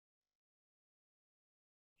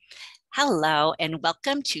Hello, and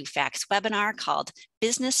welcome to FACT's webinar called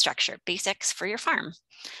Business Structure Basics for Your Farm.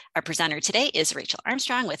 Our presenter today is Rachel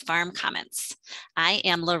Armstrong with Farm Comments. I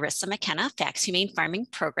am Larissa McKenna, FACT's Humane Farming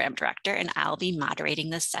Program Director, and I'll be moderating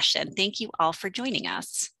this session. Thank you all for joining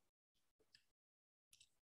us.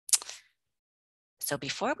 So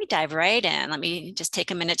before we dive right in, let me just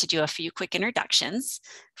take a minute to do a few quick introductions.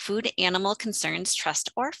 Food Animal Concerns Trust,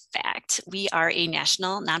 or FACT. We are a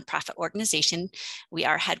national nonprofit organization. We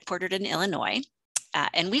are headquartered in Illinois,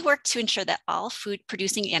 and we work to ensure that all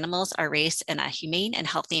food-producing animals are raised in a humane and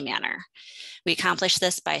healthy manner. We accomplish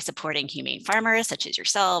this by supporting humane farmers, such as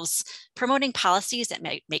yourselves, promoting policies that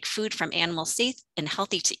make food from animals safe and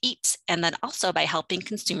healthy to eat, and then also by helping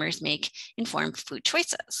consumers make informed food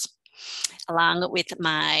choices. Along with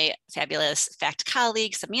my fabulous FACT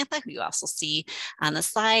colleague, Samantha, who you also see on the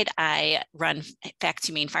slide, I run FACT's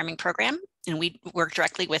Humane Farming Program, and we work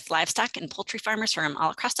directly with livestock and poultry farmers from all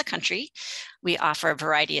across the country. We offer a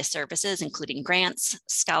variety of services, including grants,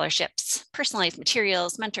 scholarships, personalized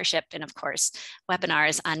materials, mentorship, and of course,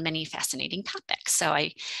 webinars on many fascinating topics. So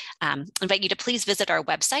I invite you to please visit our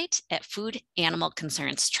website at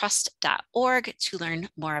foodanimalconcerns.org to learn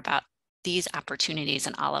more about these opportunities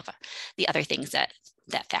and all of the other things that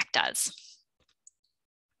FACT does.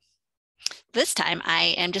 This time,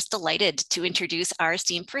 I am just delighted to introduce our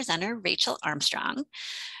esteemed presenter, Rachel Armstrong.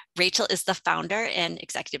 Rachel is the founder and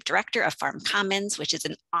executive director of Farm Commons, which is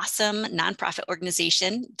an awesome nonprofit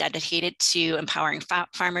organization dedicated to empowering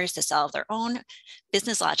farmers to solve their own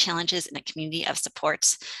business law challenges in a community of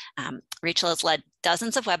support. Rachel has led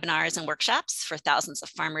dozens of webinars and workshops for thousands of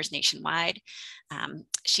farmers nationwide.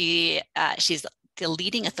 She's the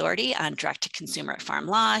leading authority on direct-to-consumer farm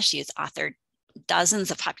law. She has authored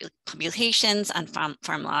dozens of publications on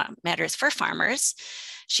farm law matters for farmers.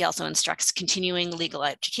 She also instructs continuing legal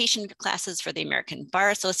education classes for the American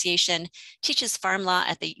Bar Association, teaches farm law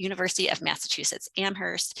at the University of Massachusetts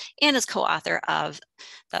Amherst, and is co-author of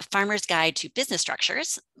The Farmer's Guide to Business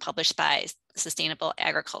Structures, published by Sustainable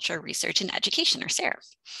Agriculture Research and Education, or SARE.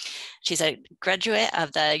 She's a graduate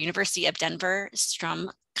of the University of Denver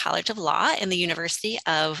Strum College of Law and the University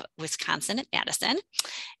of Wisconsin at Madison.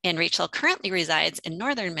 And Rachel currently resides in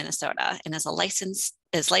northern Minnesota and is licensed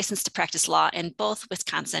to practice law in both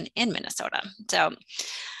Wisconsin and Minnesota. So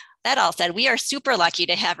that all said, we are super lucky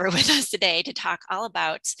to have her with us today to talk all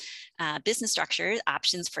about business structure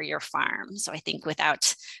options for your farm. So I think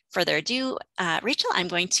without further ado, Rachel, I'm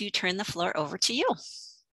going to turn the floor over to you.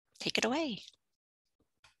 Take it away.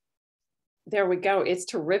 There we go. It's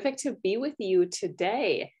terrific to be with you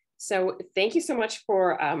today. So thank you so much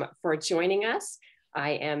for joining us.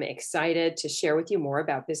 I am excited to share with you more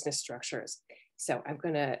about business structures. So I'm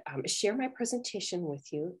going to share my presentation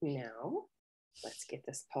with you now. Let's get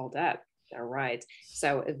this pulled up. All right.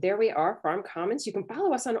 So there we are, Farm Commons. You can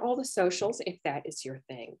follow us on all the socials if that is your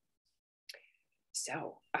thing.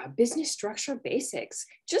 So business structure basics.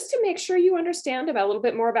 Just to make sure you understand a little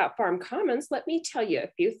bit more about Farm Commons, let me tell you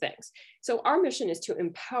a few things. So our mission is to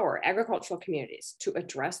empower agricultural communities to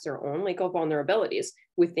address their own legal vulnerabilities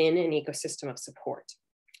within an ecosystem of support.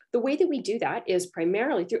 The way that we do that is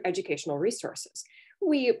primarily through educational resources.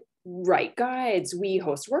 We write guides, we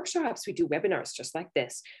host workshops, we do webinars just like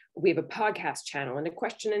this. We have a podcast channel and a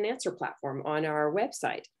question and answer platform on our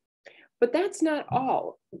website. But that's not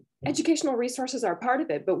all. Educational resources are part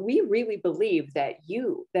of it, but we really believe that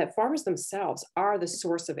farmers themselves are the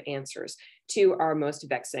source of answers to our most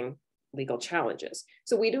vexing legal challenges.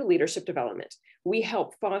 So we do leadership development. We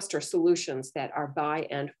help foster solutions that are by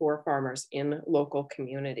and for farmers in local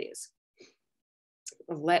communities.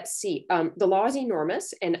 Let's see, the law is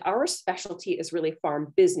enormous and our specialty is really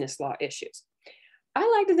farm business law issues. I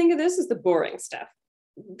like to think of this as the boring stuff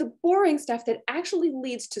that actually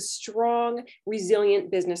leads to strong,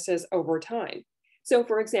 resilient businesses over time. So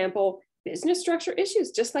for example, business structure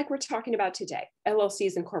issues, just like we're talking about today,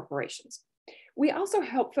 LLCs and corporations. We also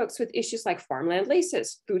help folks with issues like farmland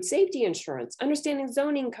leases, food safety insurance, understanding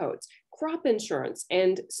zoning codes, crop insurance,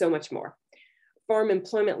 and so much more. Farm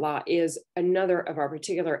employment law is another of our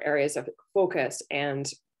particular areas of focus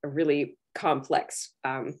and a really complex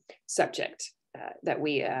subject that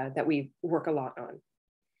we work a lot on.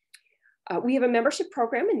 We have a membership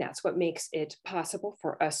program, and that's what makes it possible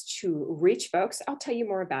for us to reach folks. I'll tell you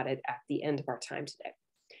more about it at the end of our time today.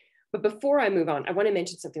 But before I move on, I want to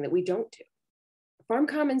mention something that we don't do. Farm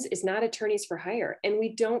Commons is not attorneys for hire, and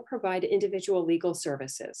we don't provide individual legal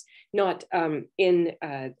services, not in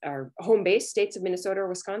our home-based states of Minnesota or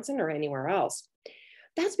Wisconsin or anywhere else.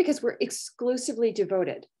 That's because we're exclusively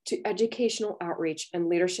devoted to educational outreach and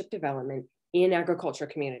leadership development in agriculture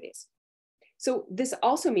communities. So this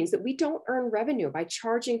also means that we don't earn revenue by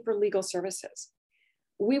charging for legal services.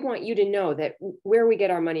 We want you to know that where we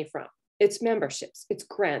get our money from, it's memberships, it's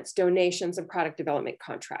grants, donations, and product development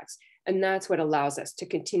contracts. And that's what allows us to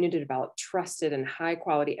continue to develop trusted and high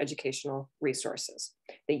quality educational resources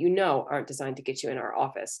that you know aren't designed to get you in our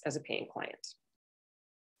office as a paying client.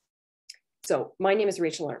 So my name is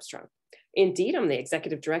Rachel Armstrong. Indeed, I'm the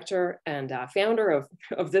executive director and founder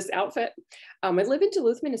of this outfit. I live in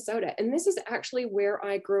Duluth, Minnesota, and this is actually where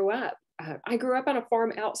I grew up. I grew up on a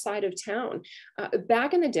farm outside of town.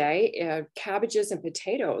 Back in the day, cabbages and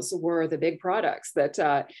potatoes were the big products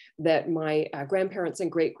that my grandparents and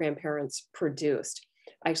great-grandparents produced.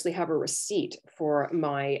 I actually have a receipt for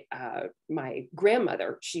my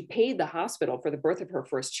grandmother. She paid the hospital for the birth of her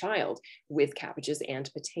first child with cabbages and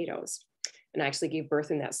potatoes. And I actually gave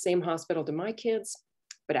birth in that same hospital to my kids,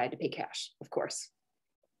 but I had to pay cash, of course.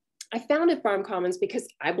 I founded Farm Commons because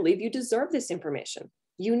I believe you deserve this information.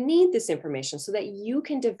 You need this information so that you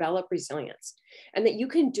can develop resilience and that you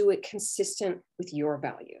can do it consistent with your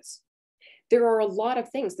values. There are a lot of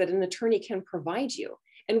things that an attorney can provide you,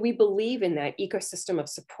 and we believe in that ecosystem of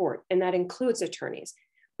support, and that includes attorneys.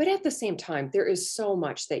 But at the same time, there is so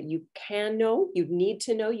much that you can know, you need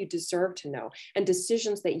to know, you deserve to know, and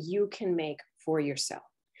decisions that you can make for yourself.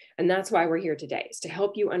 And that's why we're here today, is to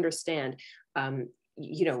help you understand,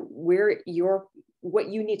 what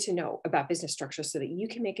you need to know about business structure so that you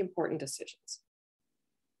can make important decisions.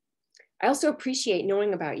 I also appreciate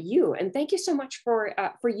knowing about you, and thank you so much for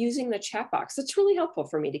using the chat box. It's really helpful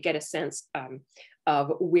for me to get a sense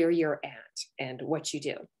of where you're at and what you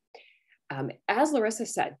do. As Larissa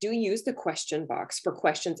said, do use the question box for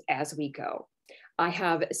questions as we go. I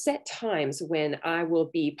have set times when I will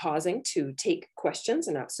be pausing to take questions,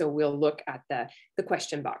 and so we'll look at the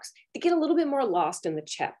question box. They get a little bit more lost in the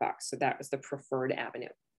chat box, so that was the preferred avenue.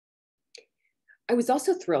 I was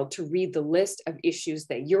also thrilled to read the list of issues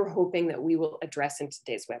that you're hoping that we will address in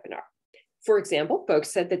today's webinar. For example,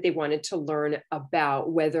 folks said that they wanted to learn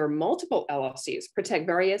about whether multiple LLCs protect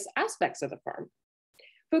various aspects of the farm.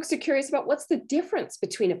 Folks are curious about what's the difference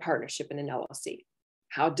between a partnership and an LLC.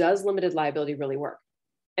 How does limited liability really work?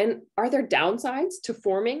 And are there downsides to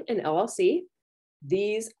forming an LLC?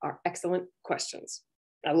 These are excellent questions.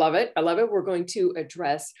 I love it. I love it. We're going to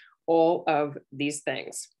address all of these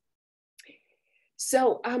things.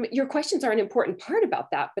 So your questions are an important part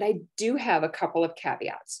about that, but I do have a couple of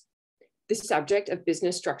caveats. The subject of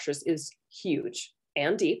business structures is huge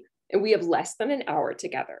and deep, and we have less than an hour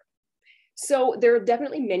together. So there are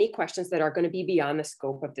definitely many questions that are going to be beyond the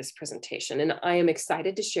scope of this presentation, and I am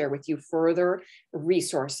excited to share with you further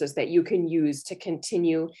resources that you can use to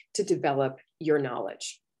continue to develop your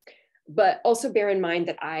knowledge. But also bear in mind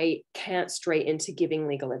that I can't stray into giving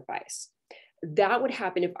legal advice. That would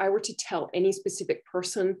happen if I were to tell any specific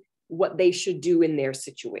person what they should do in their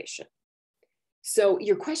situation. So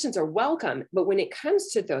your questions are welcome, but when it comes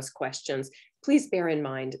to those questions, please bear in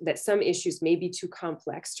mind that some issues may be too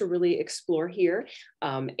complex to really explore here,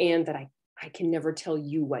 and that I can never tell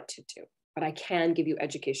you what to do, but I can give you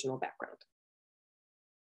educational background.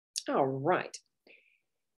 All right.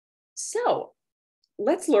 So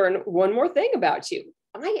let's learn one more thing about you.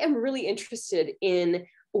 I am really interested in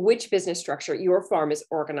which business structure your farm is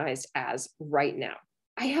organized as right now.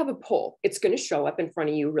 I have a poll. It's going to show up in front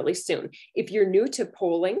of you really soon. If you're new to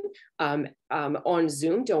polling on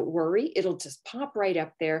Zoom, don't worry. It'll just pop right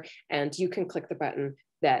up there and you can click the button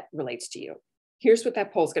that relates to you. Here's what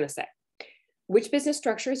that poll is going to say. Which business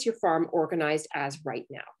structure is your farm organized as right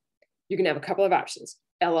now? You're going to have a couple of options: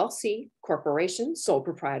 LLC, corporation, sole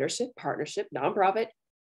proprietorship, partnership, nonprofit.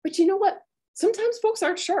 But you know what? Sometimes folks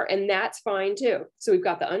aren't sure, and that's fine too. So we've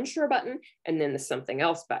got the unsure button and then the something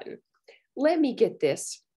else button. Let me get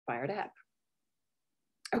this fired up.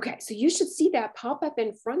 Okay, so you should see that pop up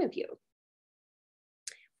in front of you.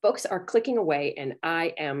 Folks are clicking away, and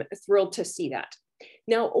I am thrilled to see that.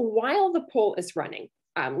 Now, while the poll is running,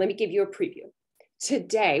 let me give you a preview.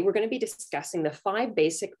 Today, we're going to be discussing the 5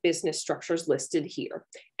 basic business structures listed here: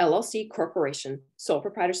 LLC, corporation, sole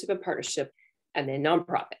proprietorship and partnership, and then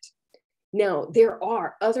nonprofit. Now, there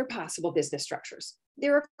are other possible business structures.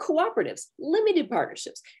 There are cooperatives, limited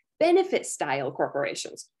partnerships, benefit-style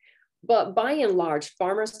corporations. But by and large,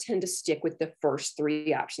 farmers tend to stick with the first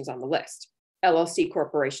 3 options on the list: LLC,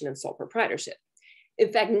 corporation, and sole proprietorship.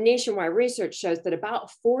 In fact, nationwide research shows that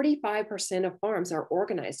about 45% of farms are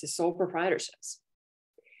organized as sole proprietorships.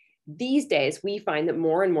 These days, we find that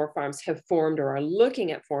more and more farms have formed or are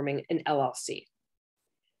looking at forming an LLC.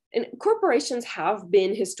 And corporations have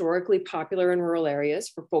been historically popular in rural areas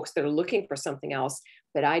for folks that are looking for something else,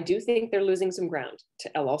 but I do think they're losing some ground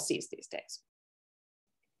to LLCs these days.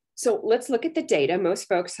 So let's look at the data. Most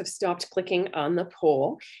folks have stopped clicking on the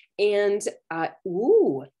poll, and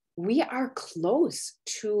we are close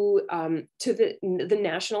to the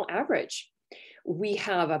national average. We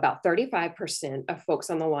have about 35% of folks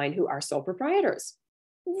on the line who are sole proprietors,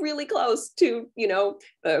 really close to,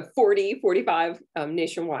 40, 45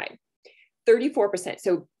 nationwide. 34%,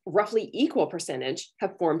 so roughly equal percentage,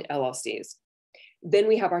 have formed LLCs. Then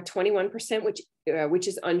we have our 21%, which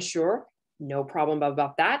is unsure. No problem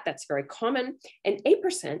about that. That's very common. And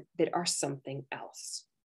 8% that are something else.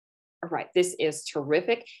 All right, this is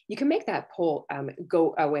terrific. You can make that poll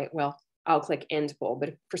go away. Well, I'll click end poll, but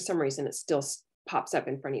if for some reason it still pops up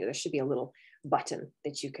in front of you, there should be a little button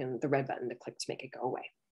that you can, the red button to click to make it go away.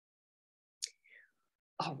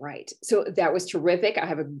 All right, so that was terrific. I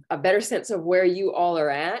have a better sense of where you all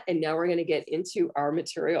are at, and now we're going to get into our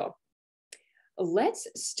material. Let's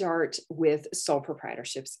start with sole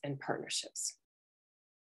proprietorships and partnerships.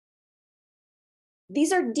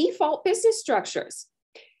 These are default business structures.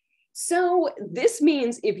 So this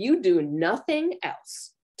means if you do nothing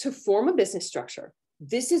else to form a business structure,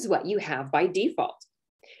 this is what you have by default.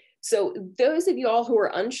 So those of you all who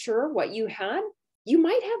are unsure what you had, you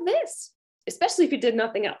might have this, especially if you did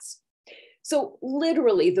nothing else. So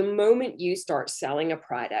literally the moment you start selling a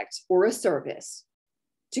product or a service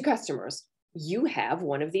to customers, you have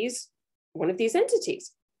one of these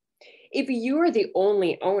entities. If you are the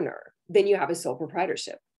only owner, then you have a sole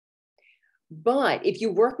proprietorship. But if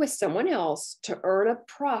you work with someone else to earn a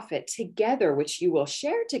profit together, which you will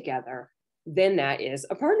share together, then that is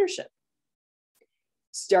a partnership.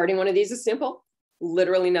 Starting one of these is simple,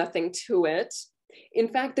 literally nothing to it. In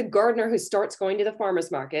fact, the gardener who starts going to the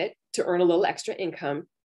farmer's market to earn a little extra income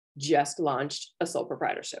just launched a sole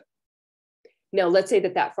proprietorship. Now, let's say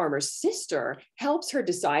that farmer's sister helps her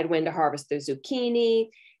decide when to harvest the zucchini,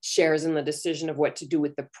 shares in the decision of what to do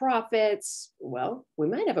with the profits. Well, we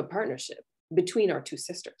might have a partnership between our two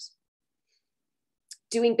sisters.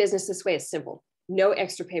 Doing business this way is simple. No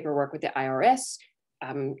extra paperwork with the IRS,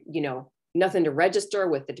 nothing to register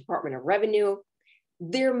with the Department of Revenue.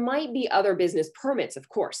 There might be other business permits, of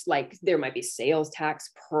course, like there might be sales tax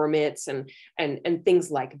permits and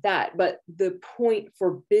things like that. But the point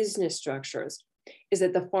for business structures is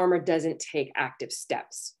that the farmer doesn't take active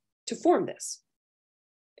steps to form this.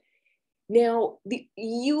 Now,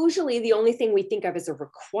 usually the only thing we think of as a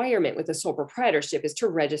requirement with a sole proprietorship is to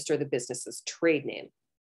register the business's trade name.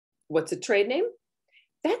 What's a trade name?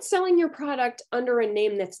 That's selling your product under a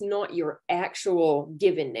name that's not your actual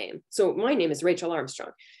given name. So my name is Rachel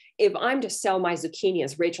Armstrong. If I'm to sell my zucchini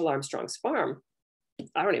as Rachel Armstrong's Farm,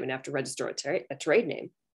 I don't even have to register a trade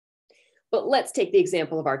name. But let's take the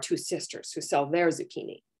example of our two sisters who sell their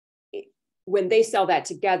zucchini. When they sell that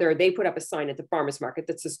together, they put up a sign at the farmer's market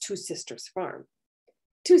that says Two Sisters Farm.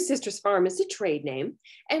 Two Sisters Farm is a trade name.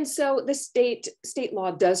 And so the state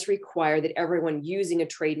law does require that everyone using a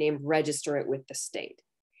trade name register it with the state.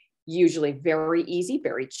 Usually very easy,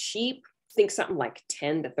 very cheap. Think something like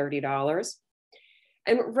 $10 to $30.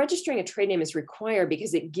 And registering a trade name is required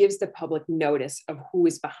because it gives the public notice of who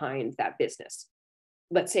is behind that business.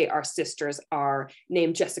 Let's say our sisters are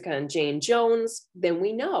named Jessica and Jane Jones, then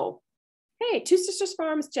we know, hey, Two Sisters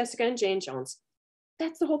Farms, Jessica and Jane Jones.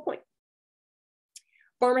 That's the whole point.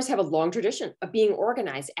 Farmers have a long tradition of being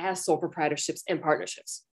organized as sole proprietorships and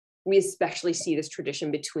partnerships. We especially see this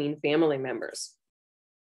tradition between family members.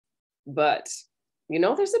 But,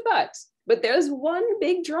 there's a but there's one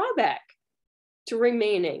big drawback to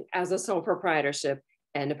remaining as a sole proprietorship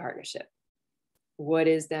and a partnership. What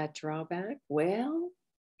is that drawback? Well,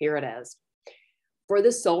 here it is. For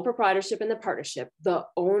the sole proprietorship and the partnership, the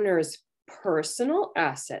owner's personal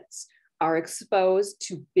assets are exposed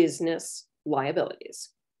to business liabilities.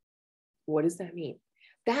 What does that mean?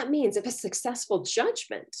 That means if a successful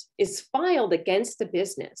judgment is filed against the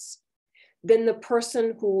business, then the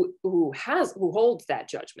person who holds that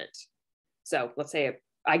judgment. So let's say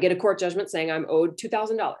I get a court judgment saying I'm owed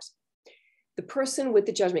 $2,000. The person with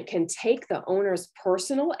the judgment can take the owner's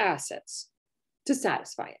personal assets to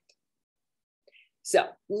satisfy it. So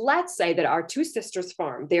let's say that our two sisters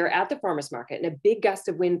farm, they're at the farmer's market and a big gust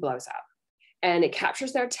of wind blows up and it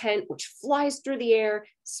captures their tent, which flies through the air,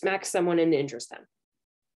 smacks someone and injures them.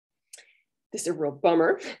 This is a real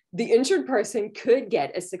bummer. The injured person could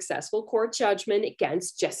get a successful court judgment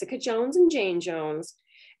against Jessica Jones and Jane Jones,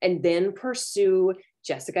 and then pursue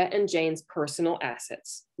Jessica and Jane's personal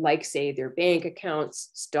assets, like say their bank accounts,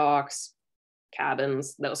 stocks,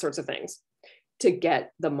 cabins, those sorts of things, to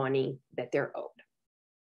get the money that they're owed.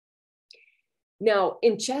 Now,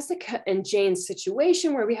 in Jessica and Jane's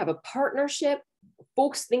situation where we have a partnership,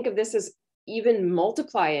 folks think of this as even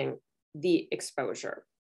multiplying the exposure.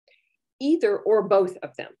 Either or both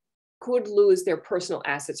of them could lose their personal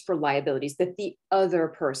assets for liabilities that the other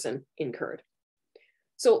person incurred.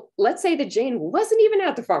 So let's say that Jane wasn't even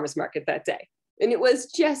at the farmer's market that day, and it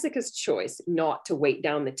was Jessica's choice not to weight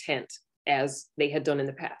down the tent as they had done in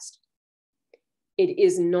the past. It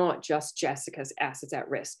is not just Jessica's assets at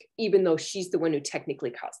risk, even though she's the one who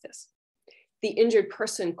technically caused this. The injured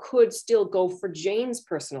person could still go for Jane's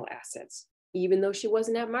personal assets, even though she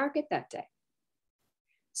wasn't at market that day.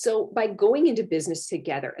 So by going into business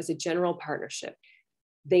together as a general partnership,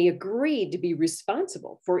 they agreed to be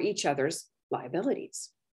responsible for each other's liabilities.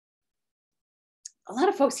 A lot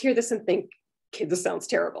of folks hear this and think, okay, this sounds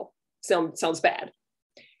terrible, sounds bad.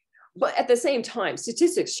 But at the same time,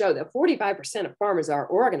 statistics show that 45% of farmers are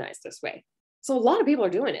organized this way. So a lot of people are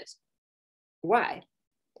doing it. Why?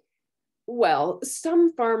 Well,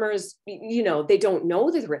 some farmers, they don't know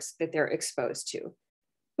the risk that they're exposed to,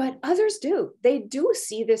 but others do. They do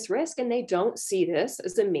see this risk and they don't see this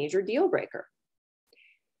as a major deal breaker.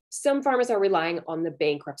 Some farmers are relying on the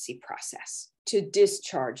bankruptcy process to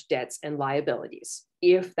discharge debts and liabilities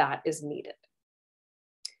if that is needed.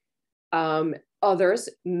 Others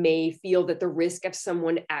may feel that the risk of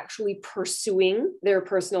someone actually pursuing their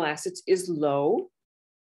personal assets is low,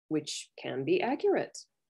 which can be accurate.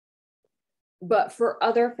 But for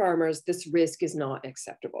other farmers, this risk is not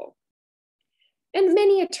acceptable. And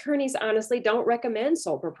many attorneys honestly don't recommend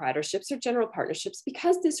sole proprietorships or general partnerships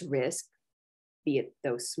because this risk, be it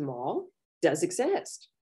though small, does exist.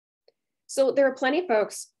 So there are plenty of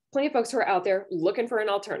folks who are out there looking for an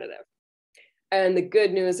alternative. And the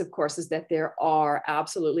good news, of course, is that there are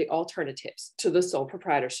absolutely alternatives to the sole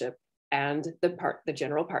proprietorship and the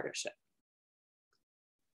general partnership.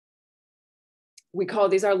 We call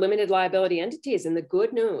these our limited liability entities. And the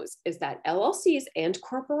good news is that LLCs and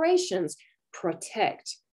corporations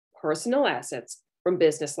protect personal assets from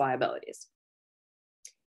business liabilities.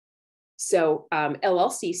 So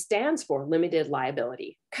LLC stands for limited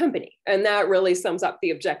liability company. And that really sums up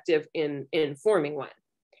the objective in forming one.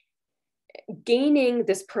 Gaining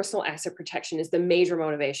this personal asset protection is the major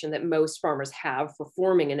motivation that most farmers have for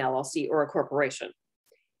forming an LLC or a corporation.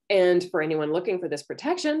 And for anyone looking for this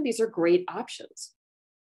protection, these are great options.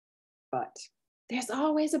 But there's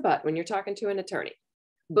always a but when you're talking to an attorney.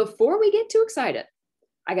 Before we get too excited,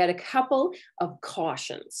 I got a couple of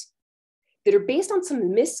cautions that are based on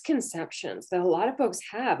some misconceptions that a lot of folks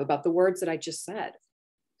have about the words that I just said.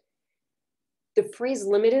 The phrase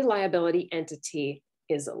limited liability entity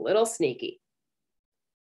is a little sneaky.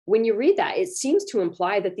 When you read that, it seems to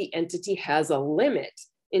imply that the entity has a limit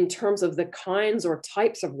in terms of the kinds or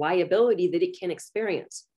types of liability that it can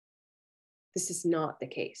experience. This is not the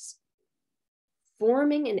case.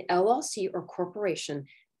 Forming an LLC or corporation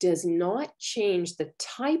does not change the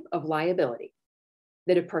type of liability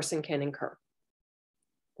that a person can incur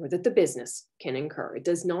or that the business can incur. It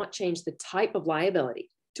does not change the type of liability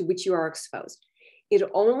to which you are exposed. It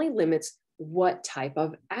only limits what type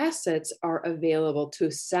of assets are available to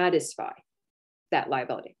satisfy that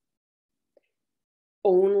liability.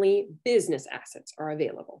 Only business assets are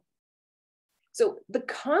available. So the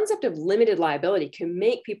concept of limited liability can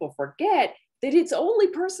make people forget that it's only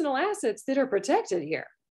personal assets that are protected here.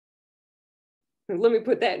 Let me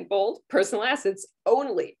put that in bold. Personal assets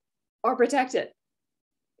only are protected.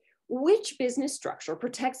 Which business structure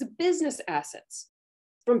protects business assets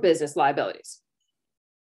from business liabilities?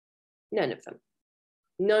 None of them.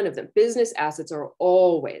 None of them. Business assets are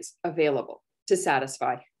always available to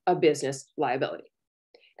satisfy a business liability.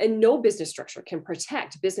 And no business structure can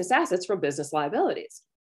protect business assets from business liabilities.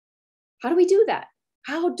 How do we do that?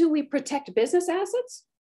 How do we protect business assets?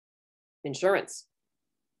 Insurance.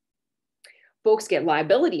 Folks get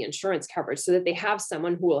liability insurance coverage so that they have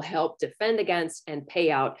someone who will help defend against and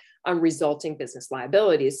pay out on resulting business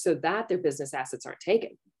liabilities so that their business assets aren't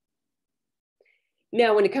taken.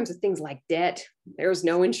 Now, when it comes to things like debt, there's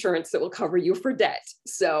no insurance that will cover you for debt.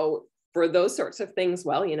 So for those sorts of things,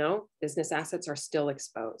 well, business assets are still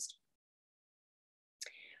exposed.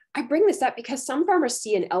 I bring this up because some farmers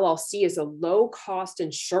see an LLC as a low-cost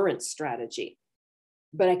insurance strategy,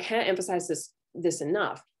 but I can't emphasize this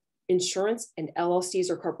enough. Insurance and LLCs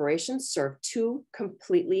or corporations serve two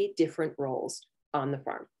completely different roles on the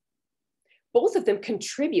farm. Both of them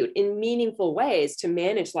contribute in meaningful ways to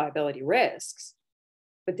manage liability risks,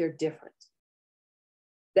 but they're different.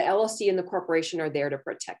 The LLC and the corporation are there to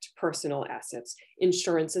protect personal assets.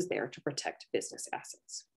 Insurance is there to protect business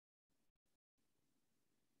assets.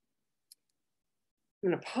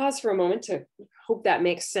 I'm going to pause for a moment to hope that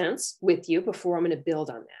makes sense with you before I'm going to build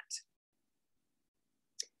on that.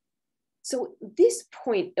 So this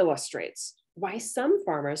point illustrates why some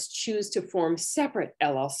farmers choose to form separate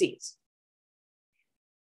LLCs.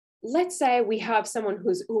 Let's say we have someone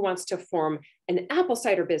who wants to form an apple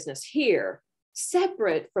cider business here,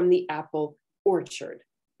 separate from the apple orchard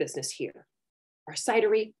business here, our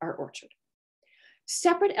cidery, our orchard.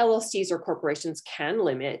 Separate LLCs or corporations can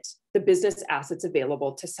limit the business assets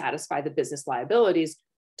available to satisfy the business liabilities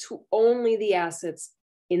to only the assets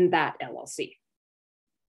in that LLC.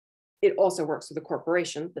 It also works with a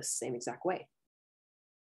corporation the same exact way.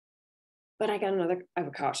 But I have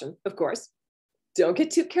a caution, of course. Don't get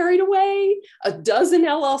too carried away. A dozen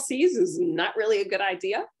LLCs is not really a good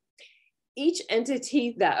idea. Each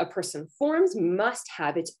entity that a person forms must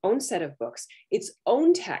have its own set of books, its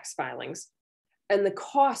own tax filings, and the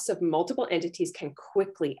costs of multiple entities can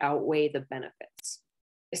quickly outweigh the benefits,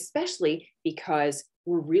 especially because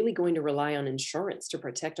we're really going to rely on insurance to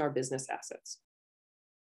protect our business assets.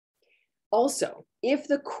 Also, if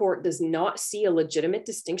the court does not see a legitimate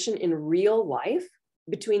distinction in real life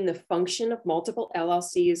between the function of multiple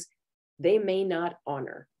LLCs, they may not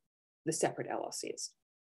honor the separate LLCs.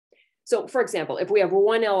 So for example, if we have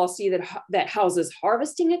one LLC that houses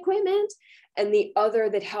harvesting equipment and the other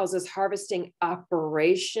that houses harvesting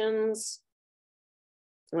operations,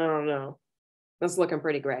 I don't know, that's looking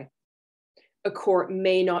pretty gray. A court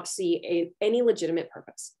may not see any legitimate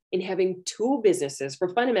purpose in having two businesses for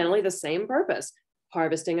fundamentally the same purpose,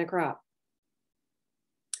 harvesting a crop.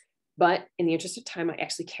 But in the interest of time, I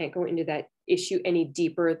actually can't go into that issue any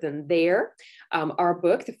deeper than there. Our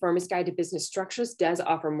book, The Farmer's Guide to Business Structures, does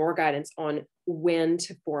offer more guidance on when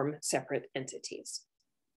to form separate entities.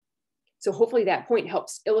 So hopefully that point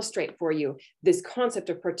helps illustrate for you this concept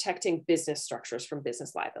of protecting business structures from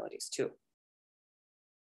business liabilities too.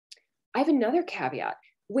 I have another caveat.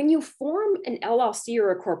 When you form an LLC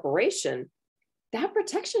or a corporation, that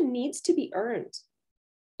protection needs to be earned.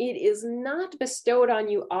 It is not bestowed on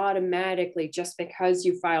you automatically just because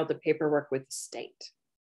you filed the paperwork with the state.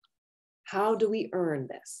 How do we earn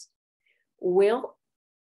this? Well,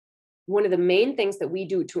 one of the main things that we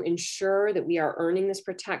do to ensure that we are earning this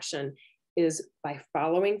protection is by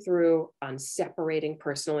following through on separating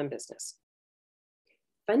personal and business.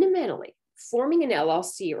 Fundamentally, forming an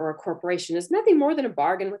LLC or a corporation is nothing more than a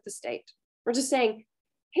bargain with the state. We're just saying,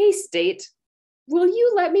 hey, state, will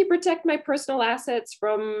you let me protect my personal assets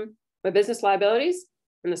from my business liabilities?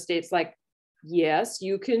 And the state's like, yes,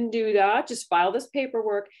 you can do that. Just file this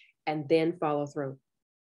paperwork and then follow through.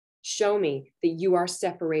 Show me that you are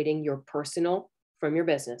separating your personal from your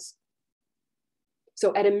business.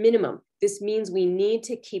 So at a minimum, this means we need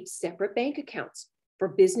to keep separate bank accounts for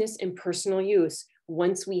business and personal use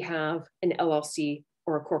once we have an LLC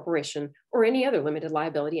or a corporation or any other limited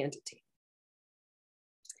liability entity.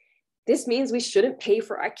 This means we shouldn't pay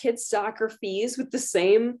for our kids' soccer fees with the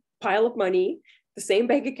same pile of money, the same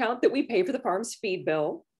bank account that we pay for the farm's feed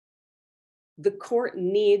bill. The court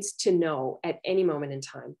needs to know at any moment in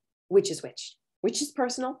time which is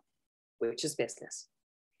personal, which is business.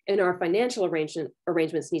 And our financial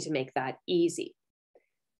arrangements need to make that easy.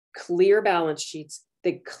 Clear balance sheets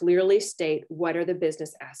that clearly state what are the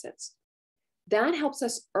business assets. That helps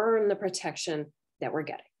us earn the protection that we're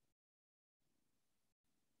getting.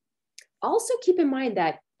 Also keep in mind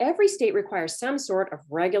that every state requires some sort of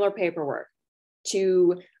regular paperwork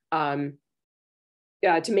to maintain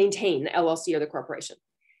the LLC or the corporation.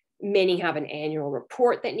 Many have an annual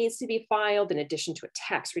report that needs to be filed in addition to a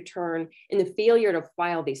tax return, and the failure to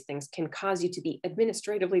file these things can cause you to be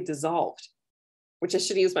administratively dissolved, which I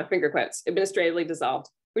should use my finger quotes, administratively dissolved,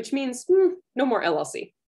 which means no more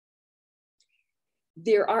LLC.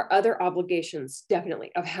 There are other obligations,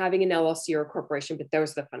 definitely, of having an LLC or a corporation, but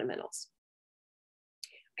those are the fundamentals.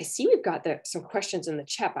 I see we've got some questions in the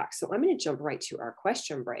chat box, so I'm going to jump right to our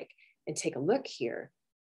question break and take a look here.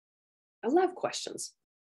 I love questions.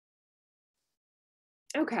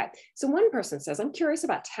 Okay, so one person says, I'm curious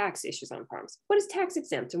about tax issues on farms. What is tax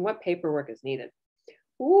exempt and what paperwork is needed?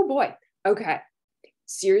 Oh boy, okay.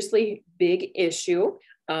 Seriously big issue.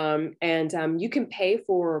 You can pay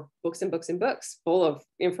for books and books and books full of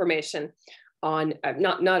information on,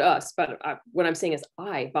 not us, but what I'm saying is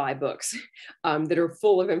I buy books that are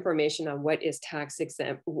full of information on what is tax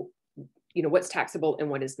exempt, what's taxable and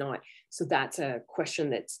what is not. So that's a question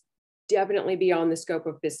that's definitely beyond the scope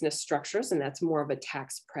of business structures, and that's more of a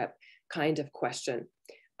tax prep kind of question.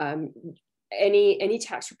 Any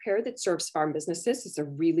tax preparer that serves farm businesses is a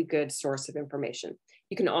really good source of information.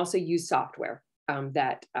 You can also use software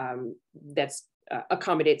that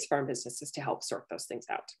accommodates farm businesses to help sort those things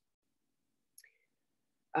out.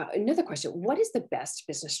 Another question, what is the best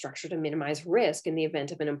business structure to minimize risk in the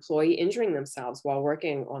event of an employee injuring themselves while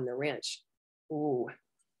working on the ranch? Ooh,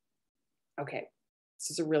 okay.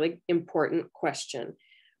 This is a really important question,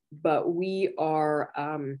 but we're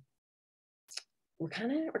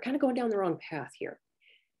kind of going down the wrong path here.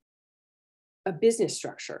 A business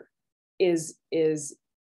structure is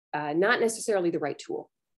not necessarily the right tool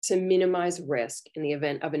to minimize risk in the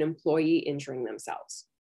event of an employee injuring themselves.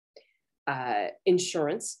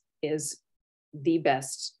 Insurance is the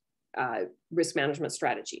best risk management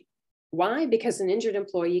strategy. Why? Because an injured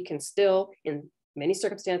employee can still, in many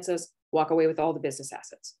circumstances, walk away with all the business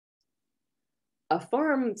assets.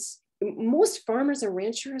 Most farmers and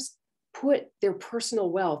ranchers put their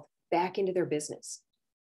personal wealth back into their business.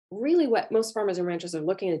 Really, what most farmers and ranchers are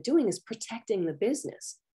looking at doing is protecting the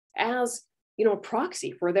business as, a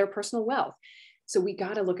proxy for their personal wealth. So we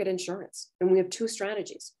got to look at insurance, and we have two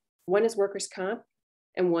strategies. One is workers' comp,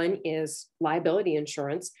 and one is liability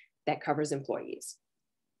insurance that covers employees.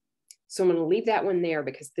 So I'm going to leave that one there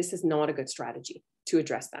because this is not a good strategy to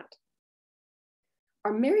address that.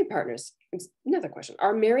 Are married partners, another question,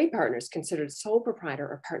 are married partners considered sole proprietor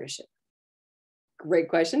or partnership? Great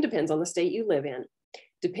question, depends on the state you live in.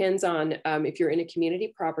 Depends on if you're in a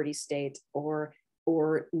community property state or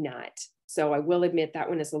not. So I will admit that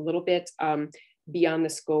one is a little bit beyond the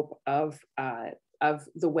scope of the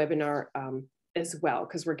webinar as well,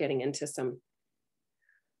 because we're getting into some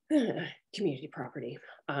community property,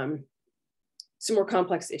 some more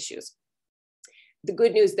complex issues. The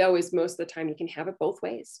good news, though, is most of the time you can have it both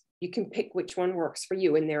ways. You can pick which one works for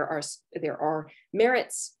you, and there are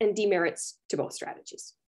merits and demerits to both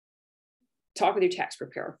strategies. Talk with your tax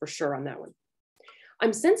preparer for sure on that one.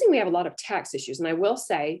 I'm sensing we have a lot of tax issues, and I will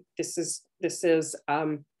say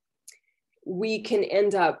we can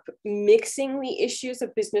end up mixing the issues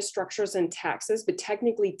of business structures and taxes, but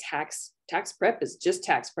technically tax prep is just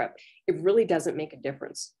tax prep. It really doesn't make a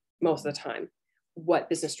difference most of the time what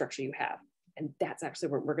business structure you have. And that's actually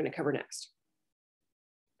what we're going to cover next.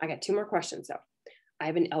 I got two more questions though. I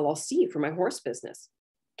have an LLC for my horse business.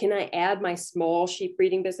 Can I add my small sheep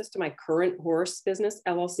breeding business to my current horse business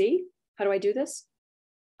LLC? How do I do this?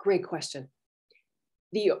 Great question.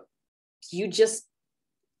 You just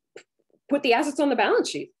put the assets on the balance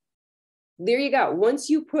sheet. There you go. Once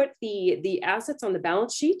you put the assets on the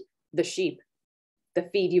balance sheet, the sheep, the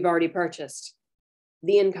feed you've already purchased,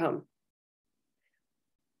 the income,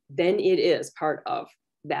 then it is part of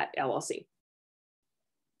that LLC.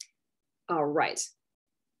 All right.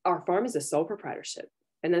 Our farm is a sole proprietorship.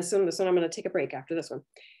 And this one I'm going to take a break after this one.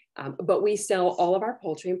 But we sell all of our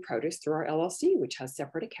poultry and produce through our LLC, which has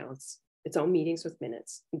separate accounts, its own meetings with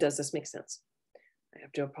minutes. Does this make sense? I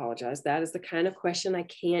have to apologize. That is the kind of question I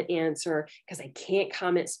can't answer because I can't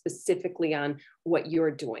comment specifically on what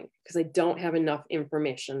you're doing because I don't have enough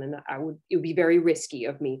information, and it would be very risky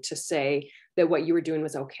of me to say that what you were doing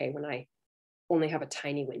was okay when I only have a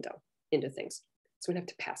tiny window into things. So I'm gonna have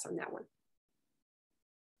to pass on that one.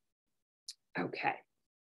 Okay.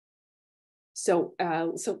 So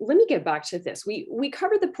let me get back to this. We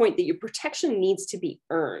covered the point that your protection needs to be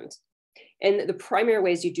earned. And the primary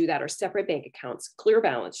ways you do that are separate bank accounts, clear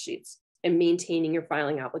balance sheets, and maintaining your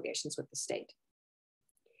filing obligations with the state.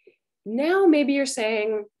 Now, maybe you're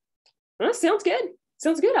saying, oh, sounds good.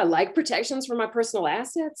 Sounds good. I like protections for my personal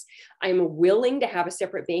assets. I'm willing to have a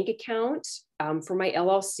separate bank account for my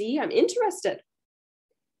LLC. I'm interested.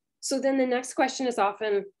 So then the next question is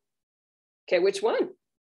often, okay, which one?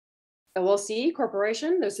 LLC,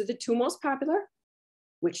 corporation, those are the two most popular.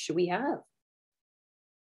 Which should we have?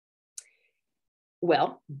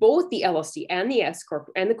 Well, both the LLC and the S Corp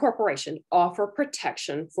and the corporation offer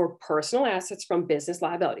protection for personal assets from business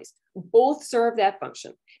liabilities. Both serve that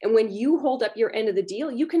function. And when you hold up your end of the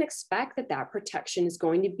deal, you can expect that that protection is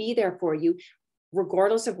going to be there for you,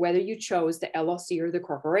 regardless of whether you chose the LLC or the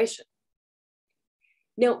corporation.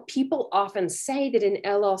 Now, people often say that an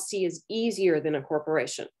LLC is easier than a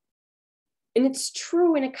corporation. And it's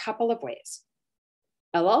true in a couple of ways.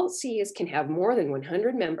 LLCs can have more than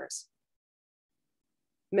 100 members.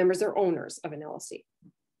 Members are owners of an LLC.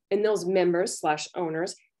 And those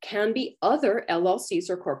members/owners can be other LLCs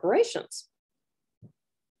or corporations.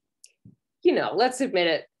 You know, let's admit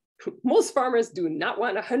it, most farmers do not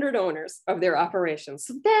want 100 owners of their operations.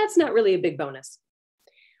 So that's not really a big bonus.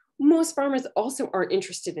 Most farmers also aren't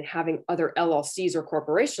interested in having other LLCs or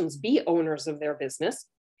corporations be owners of their business.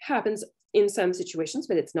 Happens in some situations,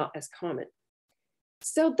 but it's not as common.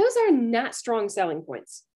 So those are not strong selling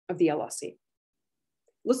points of the LLC.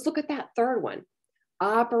 Let's look at that third one.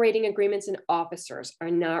 Operating agreements and officers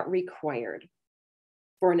are not required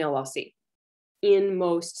for an LLC. in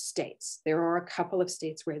most states. There are a couple of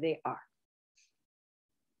states where they are.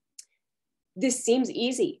 This seems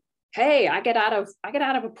easy. Hey, I get out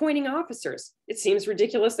of appointing officers. It seems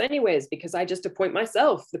ridiculous anyways, because I just appoint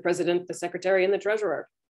myself, the president, the secretary, and the treasurer.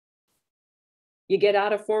 You get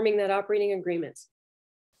out of forming that operating agreement.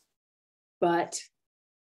 But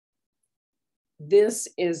this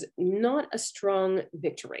is not a strong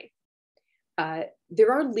victory.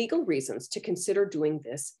 There are legal reasons to consider doing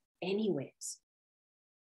this anyways.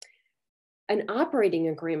 An operating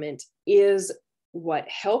agreement is what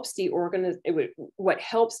helps the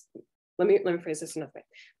let me phrase this another way.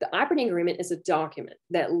 The operating agreement is a document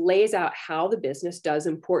that lays out how the business does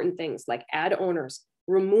important things like add owners,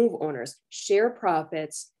 remove owners, share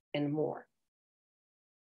profits, and more.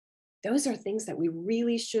 Those are things that we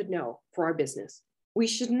really should know for our business. We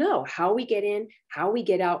should know how we get in, how we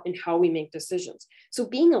get out, and how we make decisions. So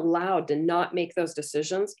being allowed to not make those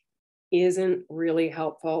decisions isn't really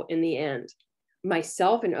helpful in the end.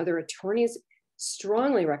 Myself and other attorneys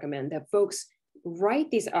strongly recommend that folks write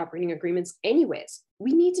these operating agreements anyways.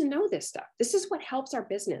 We need to know this stuff. This is what helps our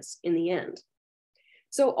business in the end.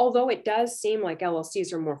 So although it does seem like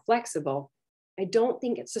LLCs are more flexible, I don't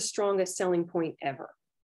think it's the strongest selling point ever.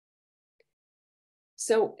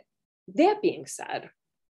 So that being said,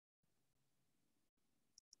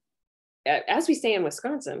 as we say in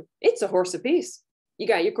Wisconsin, it's a horse apiece. You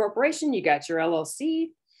got your corporation, you got your LLC.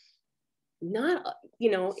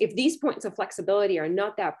 If these points of flexibility are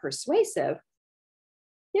not that persuasive,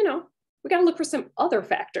 we got to look for some other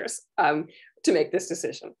factors to make this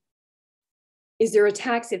decision. Is there a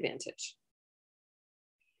tax advantage?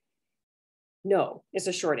 No, is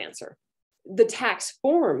a short answer. The tax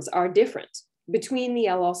forms are different between the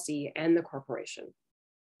LLC and the corporation,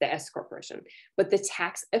 the S corporation, but the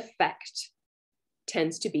tax effect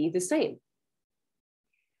tends to be the same.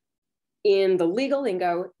 In the legal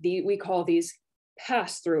lingo, we call these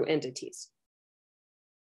pass-through entities.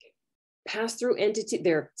 Pass-through entity,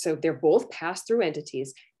 they're both pass-through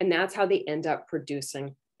entities, and that's how they end up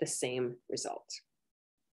producing the same result.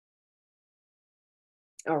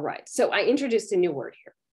 All right, so I introduced a new word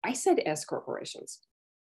here. I said S corporations.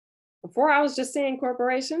 Before I was just saying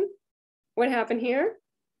corporation. What happened here?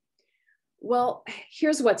 Well,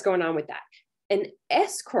 here's what's going on with that. An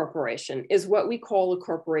S corporation is what we call a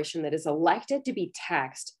corporation that is elected to be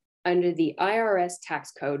taxed under the IRS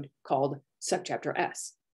tax code called Subchapter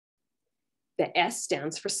S. The S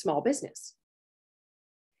stands for small business.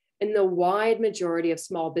 And the wide majority of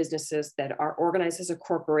small businesses that are organized as a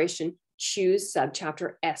corporation choose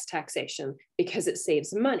Subchapter S taxation because it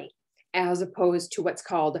saves money, as opposed to what's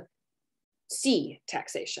called C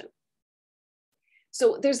taxation.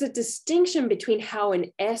 So there's a distinction between how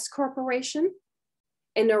an S corporation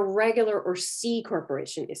and a regular or C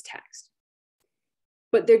corporation is taxed.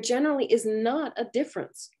 But there generally is not a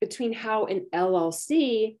difference between how an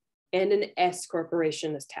LLC and an S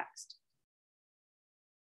corporation is taxed.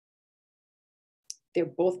 They're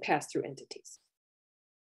both pass-through entities.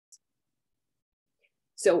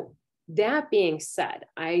 So that being said,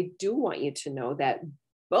 I do want you to know that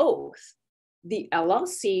both the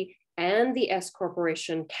LLC and the S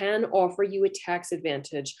corporation can offer you a tax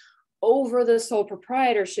advantage over the sole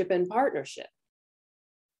proprietorship and partnership.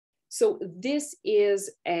 So this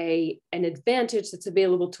is an advantage that's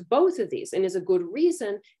available to both of these and is a good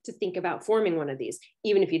reason to think about forming one of these,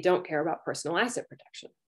 even if you don't care about personal asset protection.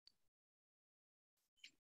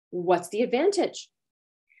 What's the advantage?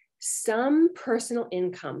 Some personal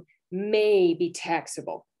income may be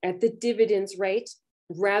taxable at the dividends rate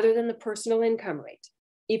rather than the personal income rate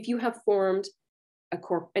if you have formed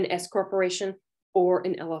an S corporation or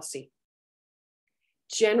an LLC.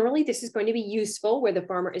 Generally, this is going to be useful where the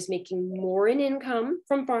farmer is making more in income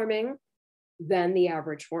from farming than the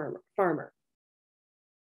average farmer.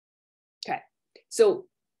 Okay, so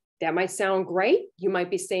that might sound great. You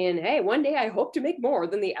might be saying, hey, one day I hope to make more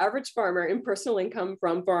than the average farmer in personal income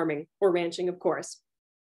from farming or ranching, of course.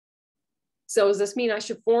 So does this mean I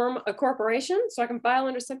should form a corporation so I can file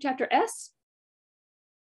under Subchapter S?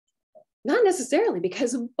 Not necessarily,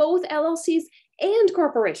 because both LLCs and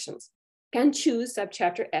corporations can choose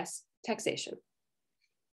Subchapter S taxation.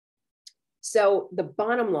 So the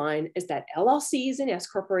bottom line is that LLCs and S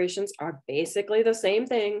corporations are basically the same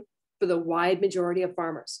thing for the wide majority of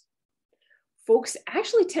farmers. Folks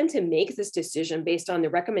actually tend to make this decision based on the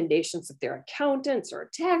recommendations of their accountants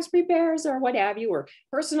or tax preparers or what have you, or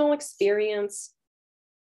personal experience.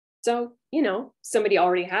 So, somebody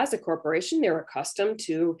already has a corporation, they're accustomed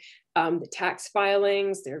to the tax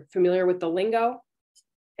filings, they're familiar with the lingo.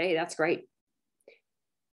 Hey, that's great.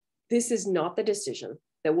 This is not the decision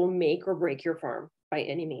that will make or break your farm by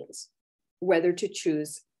any means, whether to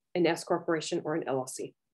choose an S corporation or an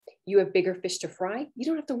LLC. You have bigger fish to fry. You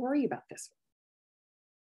don't have to worry about this.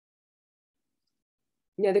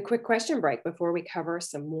 Now, the quick question break before we cover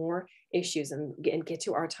some more issues and get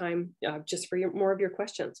to our time just for more of your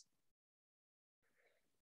questions.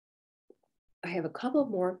 I have a couple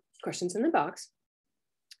of more questions in the box.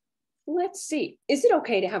 Let's see. Is it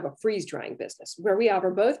okay to have a freeze drying business where we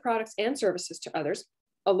offer both products and services to others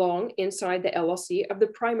along inside the LLC of the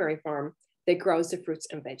primary farm that grows the fruits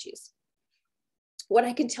and veggies? What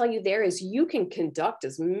I can tell you there is you can conduct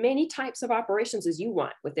as many types of operations as you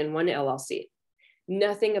want within one LLC.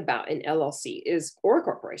 Nothing about an LLC or a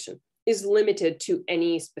corporation is limited to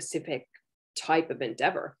any specific type of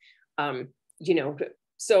endeavor.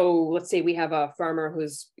 So let's say we have a farmer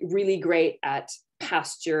who's really great at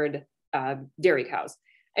pastured dairy cows,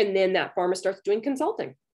 and then that farmer starts doing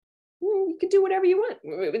consulting. You can do whatever you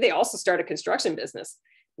want. They also start a construction business.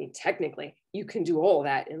 I mean, technically, you can do all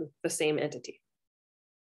that in the same entity.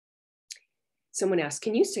 Someone asked,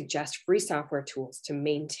 can you suggest free software tools to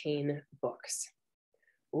maintain books?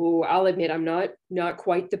 Oh, I'll admit I'm not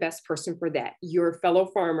quite the best person for that. Your fellow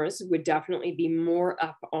farmers would definitely be more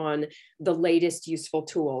up on the latest useful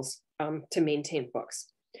tools to maintain books.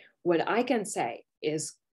 What I can say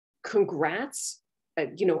is congrats, a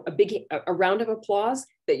round of applause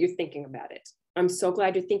that you're thinking about it. I'm so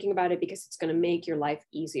glad you're thinking about it because it's going to make your life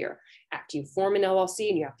easier. After you form an LLC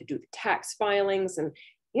and you have to do the tax filings, and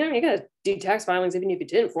you got to do tax filings even if you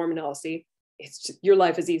didn't form an LLC, your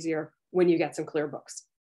life is easier when you get some clear books.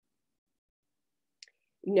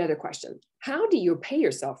 Another question, how do you pay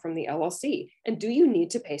yourself from the LLC? And do you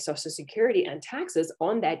need to pay Social Security and taxes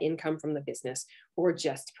on that income from the business or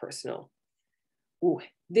just personal? Ooh,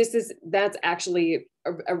 that's actually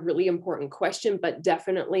a really important question, but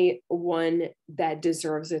definitely one that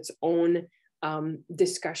deserves its own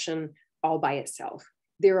discussion all by itself.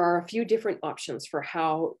 There are a few different options for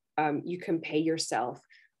how you can pay yourself.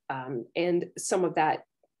 And some of that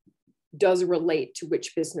does relate to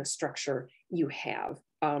which business structure you have.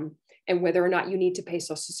 And whether or not you need to pay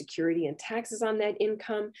Social Security and taxes on that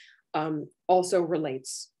income also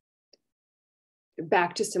relates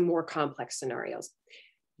back to some more complex scenarios.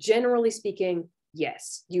 Generally speaking,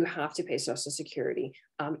 yes, you have to pay Social Security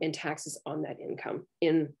and taxes on that income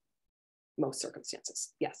in most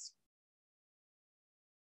circumstances, yes.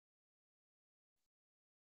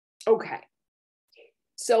 Okay,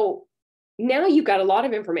 so now you've got a lot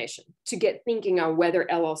of information to get thinking on whether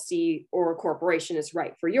LLC or a corporation is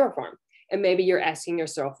right for your farm. And maybe you're asking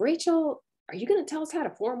yourself, Rachel, are you going to tell us how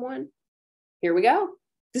to form one? Here we go.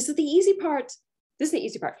 This is the easy part. This is the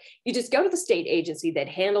easy part. You just go to the state agency that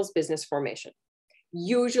handles business formation.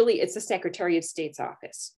 Usually it's the Secretary of State's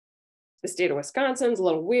office. The state of Wisconsin's a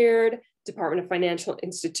little weird, Department of Financial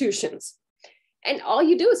Institutions. And all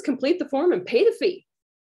you do is complete the form and pay the fee.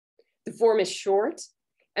 The form is short.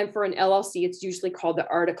 And for an LLC, it's usually called the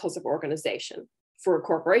Articles of Organization. For a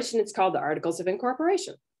corporation, it's called the Articles of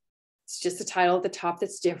Incorporation. It's just a title at the top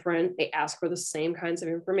that's different. They ask for the same kinds of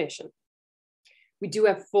information. We do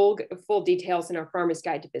have full details in our Farmer's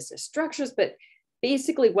Guide to Business Structures, but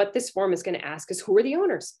basically what this form is going to ask is, who are the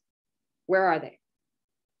owners? Where are they?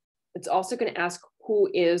 It's also going to ask, who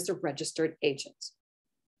is the registered agent?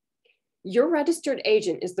 Your registered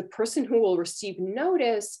agent is the person who will receive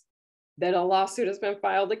notice that a lawsuit has been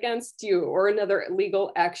filed against you or another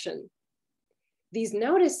legal action. These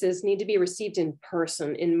notices need to be received in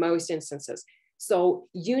person in most instances. So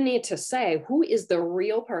you need to say who is the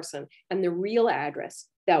real person and the real address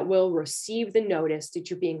that will receive the notice that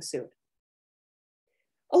you're being sued.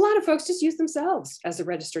 A lot of folks just use themselves as a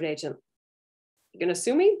registered agent. You're gonna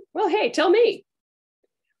sue me? Well, hey, tell me.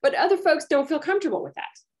 But other folks don't feel comfortable with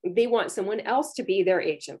that. They want someone else to be their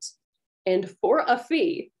agent. And for a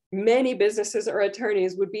fee, many businesses or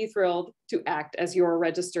attorneys would be thrilled to act as your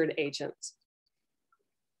registered agent.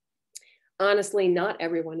 Honestly, not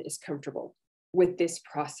everyone is comfortable with this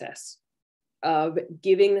process of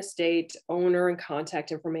giving the state owner and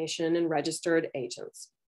contact information and registered agents.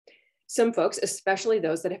 Some folks, especially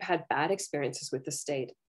those that have had bad experiences with the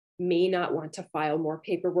state, may not want to file more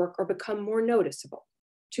paperwork or become more noticeable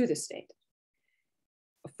to the state.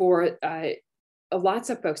 For lots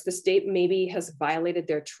of folks, the state maybe has violated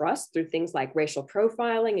their trust through things like racial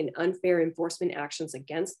profiling and unfair enforcement actions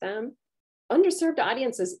against them. Underserved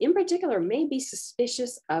audiences in particular may be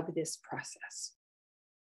suspicious of this process,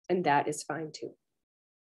 and that is fine too.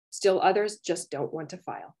 Still, others just don't want to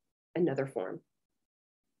file another form.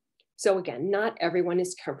 So again, not everyone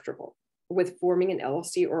is comfortable with forming an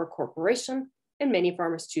LLC or a corporation, and many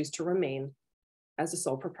farmers choose to remain as a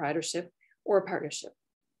sole proprietorship or a partnership.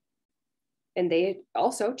 And they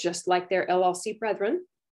also, just like their LLC brethren,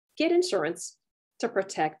 get insurance to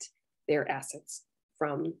protect their assets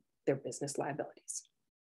from their business liabilities.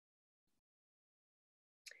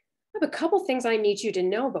 I have a couple things I need you to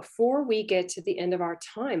know before we get to the end of our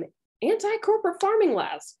time. Anti-corporate farming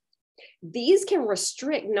laws. These can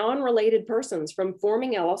restrict non-related persons from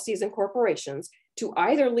forming LLCs and corporations to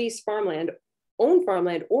either lease farmland, own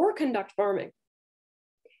farmland, or conduct farming.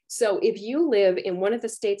 So if you live in one of the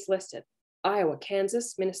states listed, Iowa,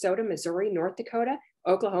 Kansas, Minnesota, Missouri, North Dakota,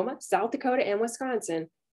 Oklahoma, South Dakota, and Wisconsin,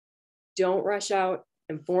 don't rush out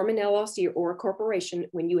and form an LLC or a corporation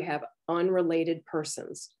when you have unrelated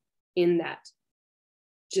persons in that.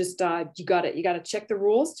 Just you gotta check the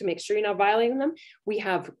rules to make sure you're not violating them. We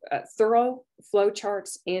have thorough flow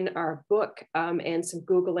charts in our book, and some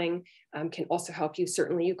Googling can also help you.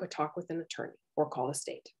 Certainly you could talk with an attorney or call the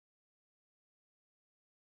state.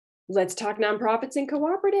 Let's talk nonprofits and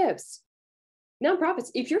cooperatives. Nonprofits,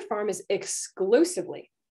 if your farm is exclusively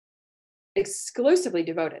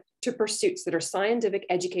devoted to pursuits that are scientific,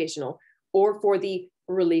 educational, or for the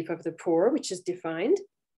relief of the poor, which is defined,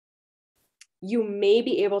 you may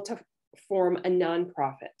be able to form a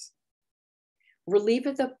nonprofit. Relief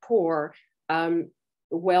of the poor,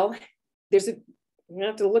 well, you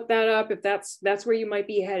have to look that up if that's where you might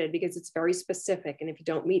be headed, because it's very specific. And if you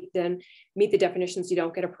don't meet the definitions, you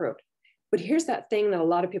don't get approved. But here's that thing that a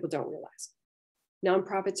lot of people don't realize.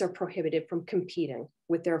 Nonprofits are prohibited from competing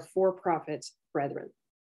with their for-profit brethren.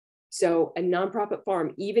 So a nonprofit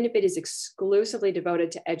farm, even if it is exclusively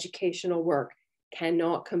devoted to educational work,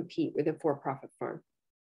 cannot compete with a for-profit farm.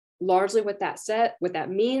 Largely what that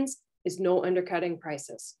means is no undercutting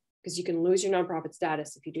prices, because you can lose your nonprofit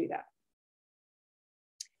status if you do that.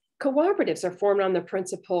 Cooperatives are formed on the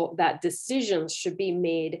principle that decisions should be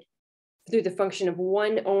made through the function of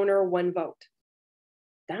one owner, one vote.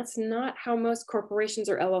 That's not how most corporations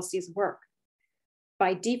or LLCs work.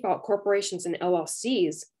 By default, corporations and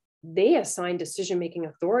LLCs, they assign decision-making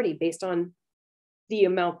authority based on the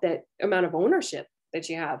amount of ownership that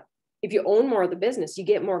you have. If you own more of the business, you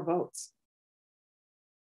get more votes.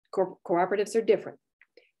 Cooperatives are different.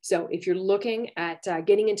 So if you're looking at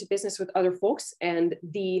getting into business with other folks and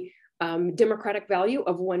the democratic value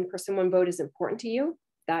of one person, one vote is important to you,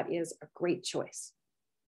 that is a great choice.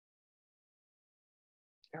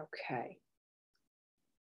 Okay.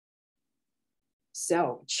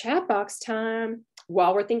 So chat box time.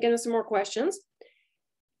 While we're thinking of some more questions,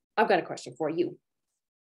 I've got a question for you.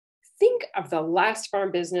 Think of the last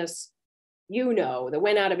farm business that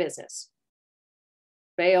went out of business,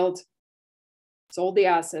 failed, sold the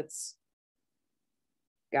assets,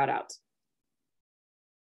 got out.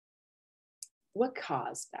 What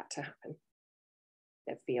caused that to happen?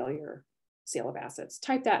 That failure, sale of assets?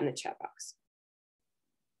 Type that in the chat box.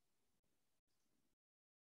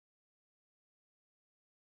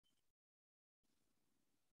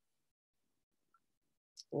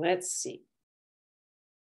 Let's see.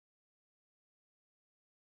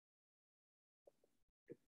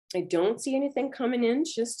 I don't see anything coming in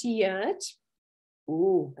just yet.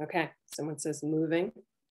 Ooh, okay. Someone says moving,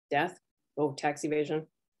 death. Oh, tax evasion.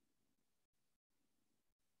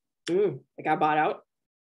 They got bought out.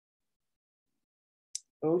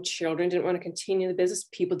 Oh, children didn't want to continue the business.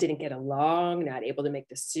 People didn't get along, not able to make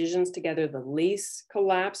decisions together. The lease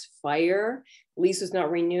collapsed, fire, lease was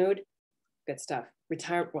not renewed. Good stuff.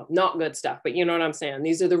 Retirement, well, not good stuff, but you know what I'm saying.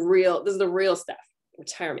 This is the real stuff.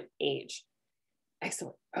 Retirement age.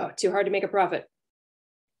 Excellent. Oh, too hard to make a profit.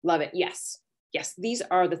 Love it. Yes. Yes, these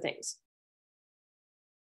are the things.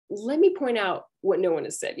 Let me point out what no one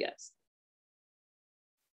has said yet.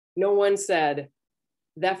 No one said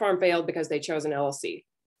that farm failed because they chose an LLC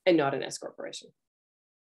and not an S corporation.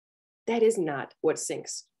 That is not what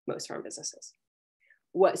sinks most farm businesses.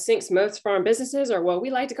 What sinks most farm businesses are what we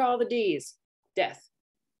like to call the Ds: death,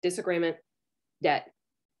 disagreement, debt,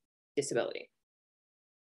 disability.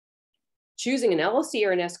 Choosing an LLC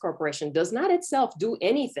or an S corporation does not itself do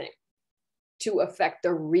anything to affect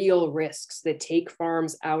the real risks that take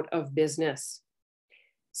farms out of business.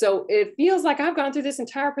 So it feels like I've gone through this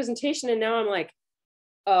entire presentation and now I'm like,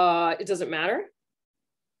 it doesn't matter.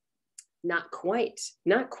 Not quite,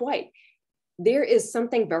 not quite. There is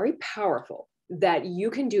something very powerful that you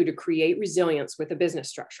can do to create resilience with a business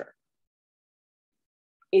structure.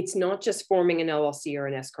 It's not just forming an LLC or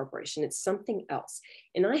an S corporation, it's something else.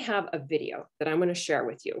 And I have a video that I'm going to share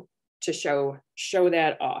with you to show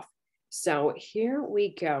that off. So here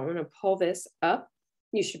we go. I'm going to pull this up.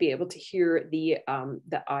 You should be able to hear the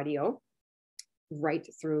audio right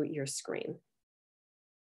through your screen.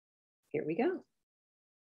 Here we go.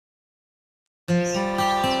 We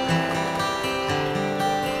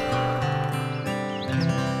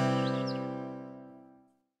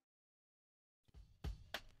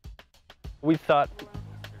thought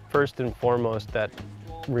first and foremost that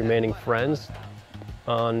remaining friends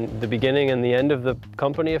on the beginning and the end of the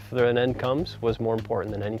company, if an end comes, was more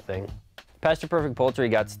important than anything. Pasture Perfect Poultry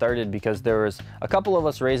got started because there was a couple of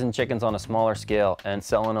us raising chickens on a smaller scale and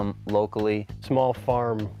selling them locally. Small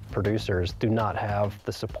farm producers do not have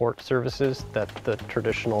the support services that the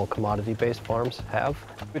traditional commodity-based farms have.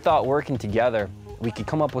 We thought working together, we could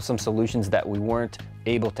come up with some solutions that we weren't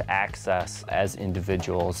able to access as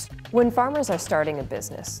individuals. When farmers are starting a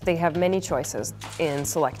business, they have many choices in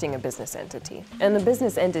selecting a business entity. And the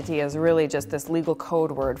business entity is really just this legal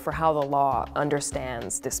code word for how the law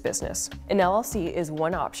understands this business. An LLC is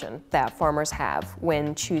one option that farmers have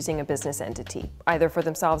when choosing a business entity, either for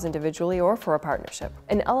themselves individually or for a partnership.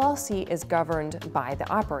 An LLC is governed by the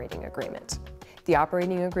operating agreement. The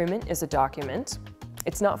operating agreement is a document.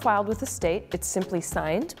 It's not filed with the state, it's simply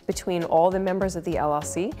signed between all the members of the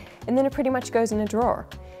LLC, and then it pretty much goes in a drawer.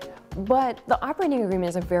 But the operating agreement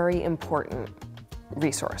is a very important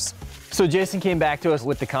resource. So Jason came back to us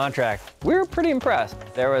with the contract. We were pretty impressed.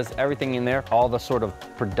 There was everything in there, all the sort of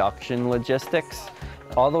production logistics,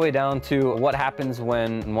 all the way down to what happens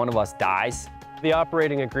when one of us dies. The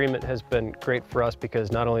operating agreement has been great for us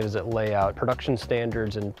because not only does it lay out production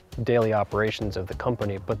standards and daily operations of the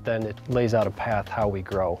company, but then it lays out a path how we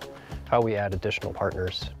grow, how we add additional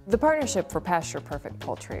partners. The partnership for Pasture Perfect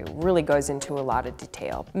Poultry really goes into a lot of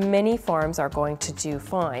detail. Many farms are going to do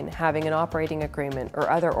fine having an operating agreement or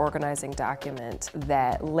other organizing document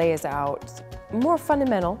that lays out more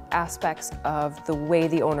fundamental aspects of the way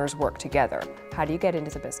the owners work together. How do you get into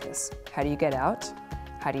the business? How do you get out?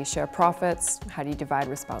 How do you share profits? How do you divide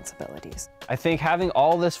responsibilities? I think having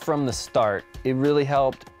all this from the start, it really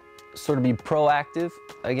helped sort of be proactive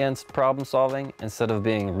against problem solving instead of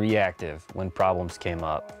being reactive when problems came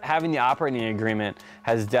up. Having the operating agreement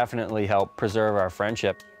has definitely helped preserve our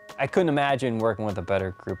friendship. I couldn't imagine working with a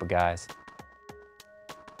better group of guys.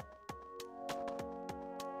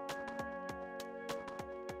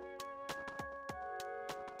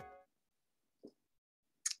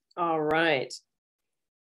 All right.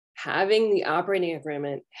 Having the operating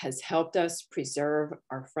agreement has helped us preserve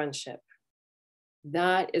our friendship.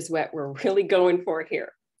 That is what we're really going for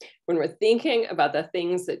here. When we're thinking about the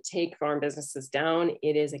things that take farm businesses down,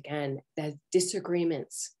 it is, again, the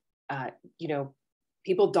disagreements,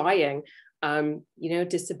 people dying,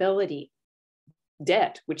 disability,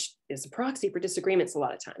 debt, which is a proxy for disagreements a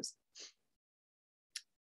lot of times.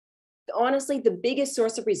 Honestly, the biggest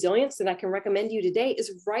source of resilience that I can recommend you today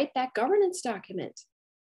is write that governance document.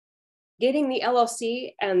 Getting the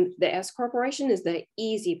LLC and the S corporation is the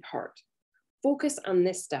easy part. Focus on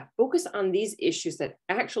this stuff. Focus on these issues that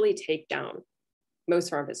actually take down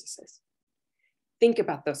most farm businesses. Think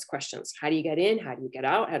about those questions. How do you get in? How do you get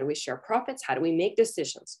out? How do we share profits? How do we make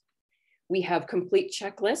decisions? We have complete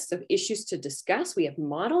checklists of issues to discuss. We have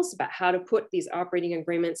models about how to put these operating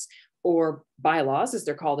agreements or bylaws, as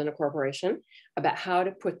they're called in a corporation, about how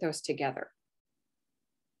to put those together.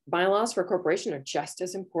 Bylaws for a corporation are just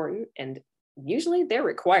as important, and usually they're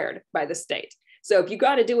required by the state. So if you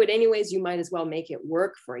got to do it anyways, you might as well make it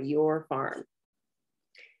work for your farm.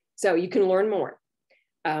 So you can learn more.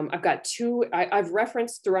 I've got two, I've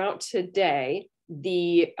referenced throughout today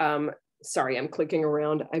the, sorry, I'm clicking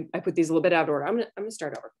around. I put these a little bit out of order. I'm gonna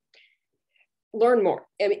start over. Learn more.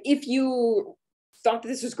 I mean, if you thought that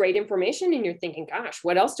this was great information and you're thinking, gosh,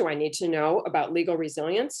 what else do I need to know about legal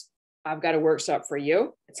resilience? I've got a workshop for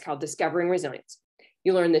you. It's called Discovering Resilience.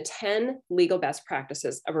 You learn the 10 legal best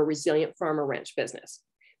practices of a resilient farm or ranch business.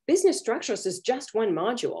 Business structures is just one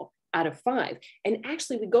module out of 5. And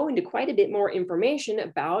actually, we go into quite a bit more information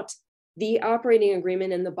about the operating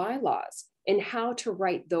agreement and the bylaws and how to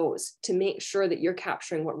write those to make sure that you're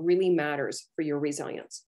capturing what really matters for your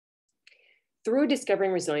resilience. Through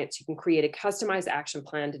Discovering Resilience, you can create a customized action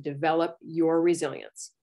plan to develop your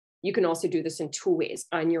resilience. You can also do this in 2 ways.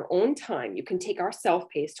 On your own time, you can take our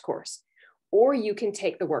self-paced course, or you can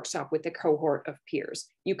take the workshop with a cohort of peers.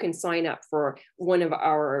 You can sign up for one of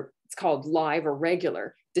our, it's called live or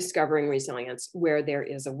regular Discovering Resilience, where there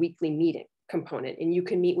is a weekly meeting component, and you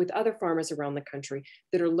can meet with other farmers around the country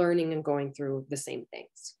that are learning and going through the same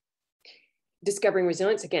things. Discovering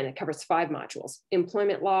Resilience, again, it covers 5 modules: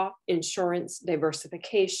 employment law, insurance,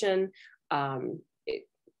 diversification,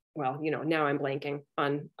 well, now I'm blanking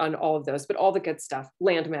on all of those, but all the good stuff,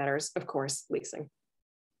 land matters, of course, leasing.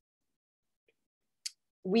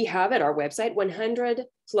 We have at our website 100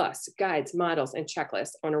 plus guides, models, and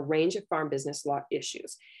checklists on a range of farm business law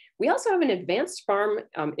issues. We also have an advanced farm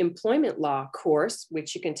employment law course,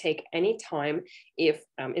 which you can take anytime if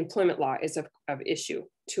employment law is of issue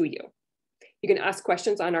to you. You can ask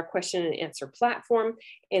questions on our question and answer platform.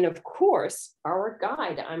 And of course, our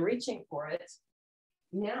guide, I'm reaching for it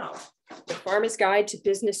now, the Farmer's Guide to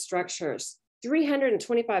Business Structures,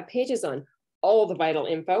 325 pages on all the vital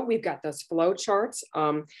info. We've got those flow charts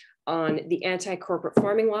on the anti-corporate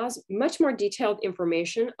farming laws, much more detailed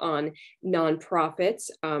information on nonprofits,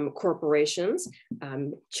 corporations,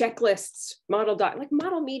 checklists, like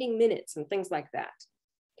model meeting minutes and things like that.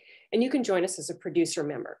 And you can join us as a producer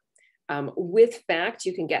member. With FACT,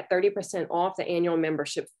 you can get 30% off the annual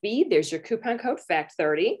membership fee. There's your coupon code,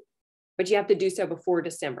 FACT30, but you have to do so before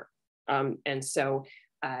December. And so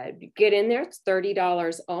get in there, it's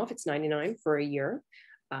 $30 off, it's $99 for a year.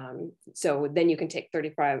 So then you can take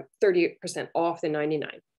 30% off the $99.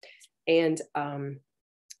 And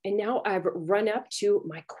now I've run up to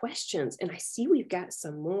my questions and I see we've got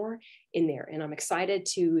some more in there and I'm excited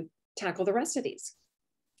to tackle the rest of these.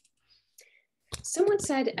 Someone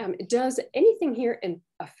said, does anything here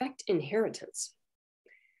affect inheritance?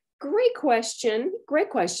 Great question, great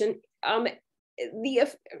question.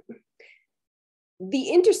 The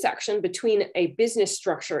intersection between a business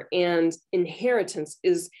structure and inheritance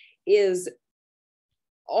is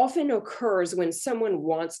often occurs when someone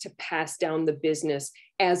wants to pass down the business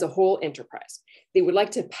as a whole enterprise. They would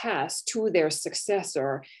like to pass to their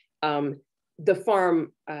successor the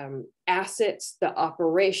farm assets, the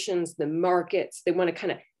operations, the markets. They want to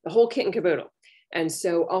kind of the whole kit and caboodle. And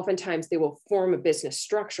so oftentimes they will form a business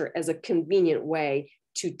structure as a convenient way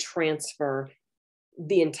to transfer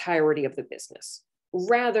the entirety of the business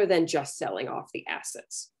rather than just selling off the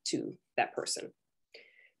assets to that person.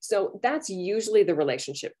 So that's usually the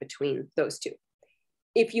relationship between those two.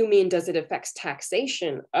 If you mean, does it affect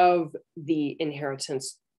taxation of the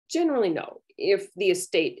inheritance? Generally, no. If the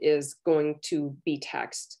estate is going to be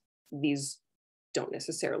taxed, these don't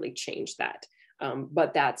necessarily change that.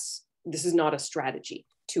 But this is not a strategy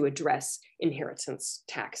to address inheritance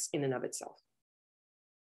tax in and of itself.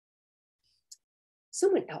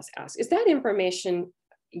 Someone else asked, is that information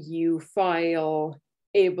you file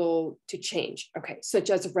able to change? Okay, such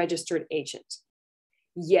as a registered agent.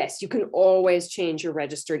 Yes, you can always change your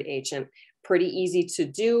registered agent. Pretty easy to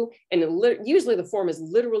do. And usually the form is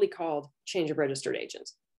literally called change of registered agent.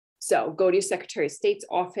 So go to your Secretary of State's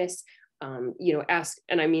office, ask,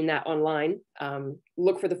 and I mean that online,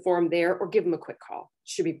 look for the form there or give them a quick call.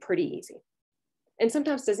 Should be pretty easy. And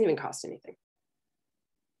sometimes it doesn't even cost anything.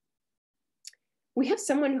 We have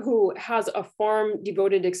someone who has a farm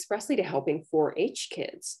devoted expressly to helping 4-H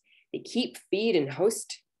kids. They keep, feed, and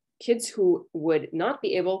host kids who would not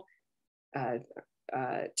be able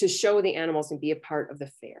to show the animals and be a part of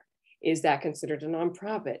the fair. Is that considered a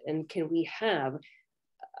nonprofit? And can we have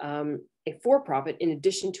a for-profit in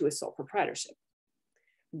addition to a sole proprietorship?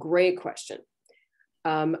 Great question.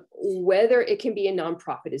 Whether it can be a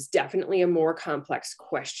nonprofit is definitely a more complex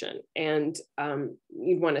question. And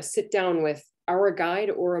you'd want to sit down with our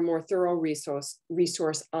guide or a more thorough resource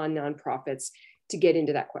on nonprofits to get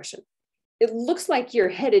into that question. It looks like you're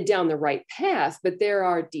headed down the right path, but there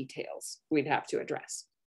are details we'd have to address.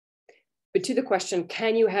 But to the question,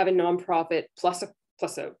 can you have a nonprofit plus a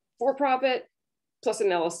for-profit plus an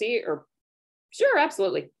LLC? Or sure,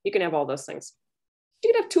 absolutely. You can have all those things.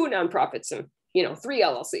 You can have 2 nonprofits and 3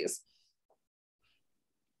 LLCs.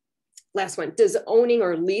 Last one, does owning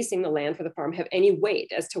or leasing the land for the farm have any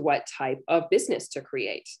weight as to what type of business to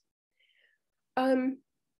create?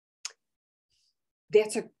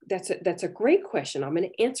 That's a great question. I'm going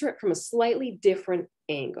to answer it from a slightly different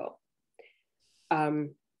angle. Let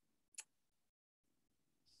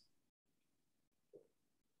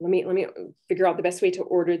me figure out the best way to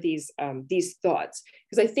order these thoughts,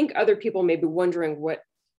 because I think other people may be wondering what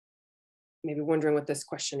this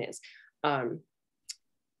question is.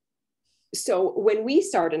 So when we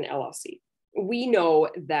start an LLC, we know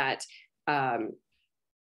that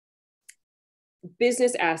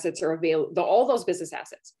business assets are available, all those business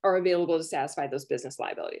assets are available to satisfy those business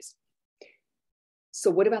liabilities. So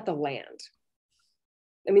what about the land?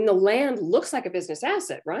 I mean, the land looks like a business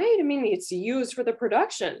asset, right? I mean, it's used for the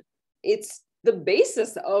production. It's the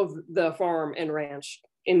basis of the farm and ranch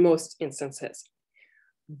in most instances.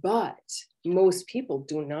 But most people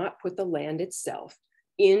do not put the land itself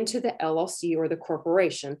into the LLC or the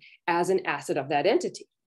corporation as an asset of that entity.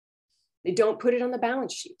 They don't put it on the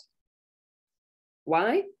balance sheet.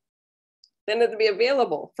 Why? Then it'll be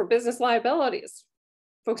available for business liabilities.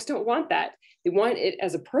 Folks don't want that. They want it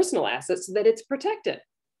as a personal asset so that it's protected.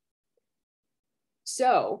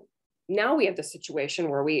 So Now we have the situation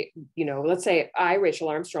where we, let's say I, Rachel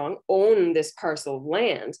Armstrong, own this parcel of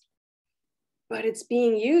land, but it's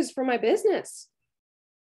being used for my business.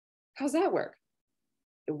 How's that work?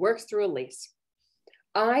 It works through a lease.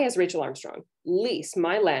 I, as Rachel Armstrong, lease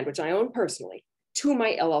my land, which I own personally, to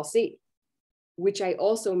my LLC, which I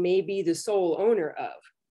also may be the sole owner of.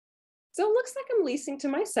 So it looks like I'm leasing to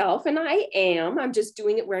myself, and I'm just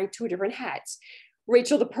doing it wearing two different hats.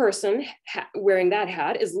 Rachel, the person wearing that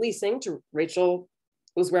hat, is leasing to Rachel,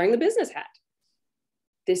 who's wearing the business hat.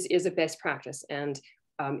 This is a best practice, and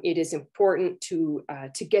it is important to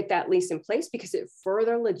get that lease in place because it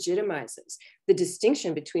further legitimizes the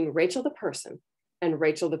distinction between Rachel, the person, and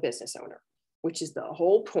Rachel, the business owner, which is the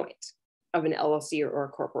whole point of an LLC or a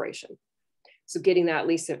corporation. So getting that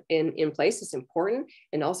lease in place is important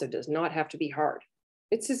and also does not have to be hard.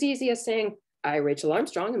 It's as easy as saying, I, Rachel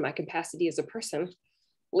Armstrong, in my capacity as a person,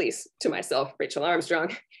 lease to myself, Rachel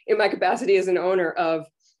Armstrong, in my capacity as an owner of,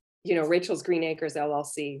 Rachel's Green Acres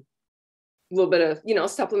LLC. A little bit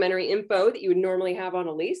of, supplementary info that you would normally have on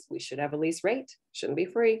a lease. We should have a lease rate, shouldn't be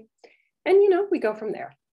free. And, we go from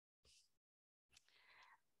there.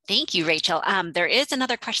 Thank you, Rachel. There is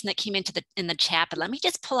another question that came in the chat, but let me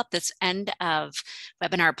just pull up this end of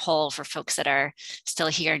webinar poll for folks that are still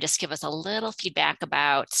here and just give us a little feedback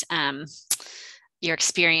about your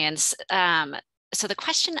experience. So the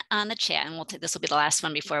question on the chat, and this will be the last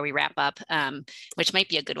one before we wrap up, which might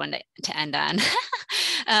be a good one to end on.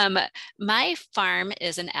 My farm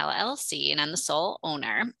is an LLC and I'm the sole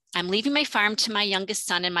owner. I'm leaving my farm to my youngest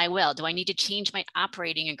son in my will. Do I need to change my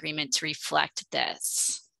operating agreement to reflect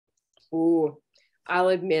this? Ooh, I'll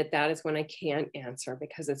admit that is one I can't answer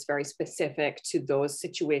because it's very specific to those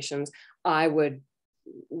situations. I would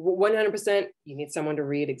 100%, you need someone to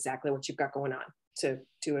read exactly what you've got going on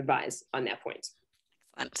to advise on that point.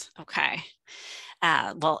 Excellent. Okay.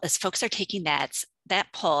 Well, as folks are taking that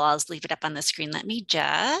poll, I'll just leave it up on the screen. Let me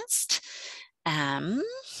just, let's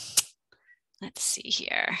see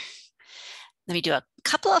here. Let me do a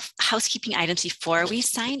couple of housekeeping items before we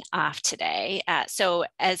sign off today. So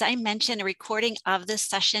as I mentioned, a recording of this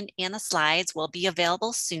session and the slides will be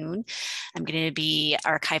available soon. I'm going to be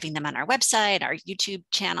archiving them on our website, our YouTube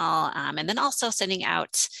channel, and then also sending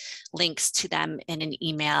out links to them in an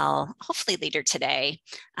email, hopefully later today,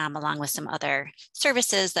 along with some other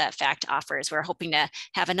services that FACT offers. We're hoping to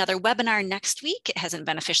have another webinar next week. It hasn't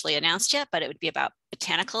been officially announced yet, but it would be about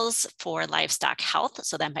botanicals for livestock health.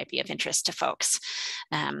 So that might be of interest to folks.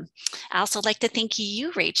 I also like to thank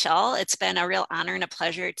you, Rachel. It's been a real honor and a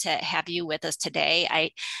pleasure to have you with us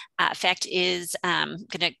today. FACT is going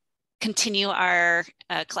to continue our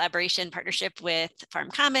collaboration partnership with Farm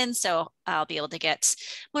Commons. So I'll be able to get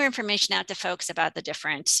more information out to folks about the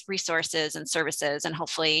different resources and services and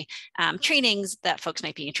hopefully trainings that folks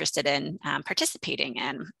might be interested in participating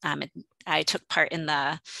in. I took part in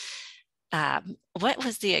the what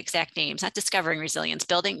was the exact names? Not discovering resilience,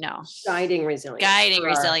 building, no. Guiding resilience. Guiding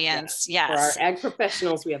resilience, yes. For our ag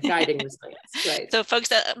professionals, we have guiding resilience, right. So folks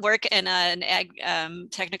that work in an ag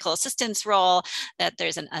technical assistance role, that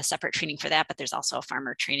there's a separate training for that, but there's also a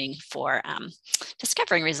farmer training for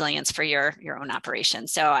discovering resilience for your own operation.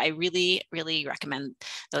 So I really, really recommend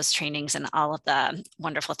those trainings and all of the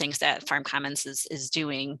wonderful things that Farm Commons is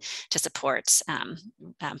doing to support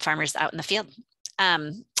farmers out in the field.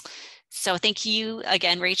 So thank you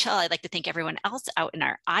again, Rachel. I'd like to thank everyone else out in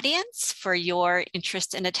our audience for your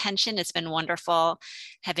interest and attention. It's been wonderful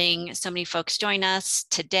having so many folks join us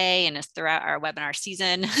today and throughout our webinar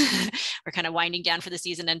season. We're kind of winding down for the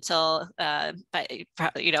season until,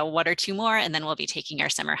 one or two more, and then we'll be taking our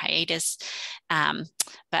summer hiatus. But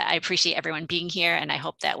I appreciate everyone being here, and I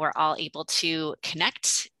hope that we're all able to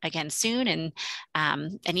connect again soon. And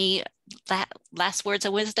any last words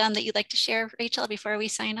of wisdom that you'd like to share, Rachel, before we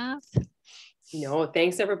sign off? No,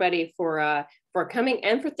 thanks everybody for coming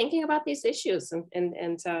and for thinking about these issues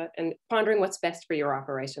and pondering what's best for your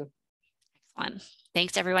operation. Excellent.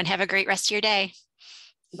 Thanks everyone. Have a great rest of your day.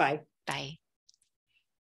 Bye. Bye.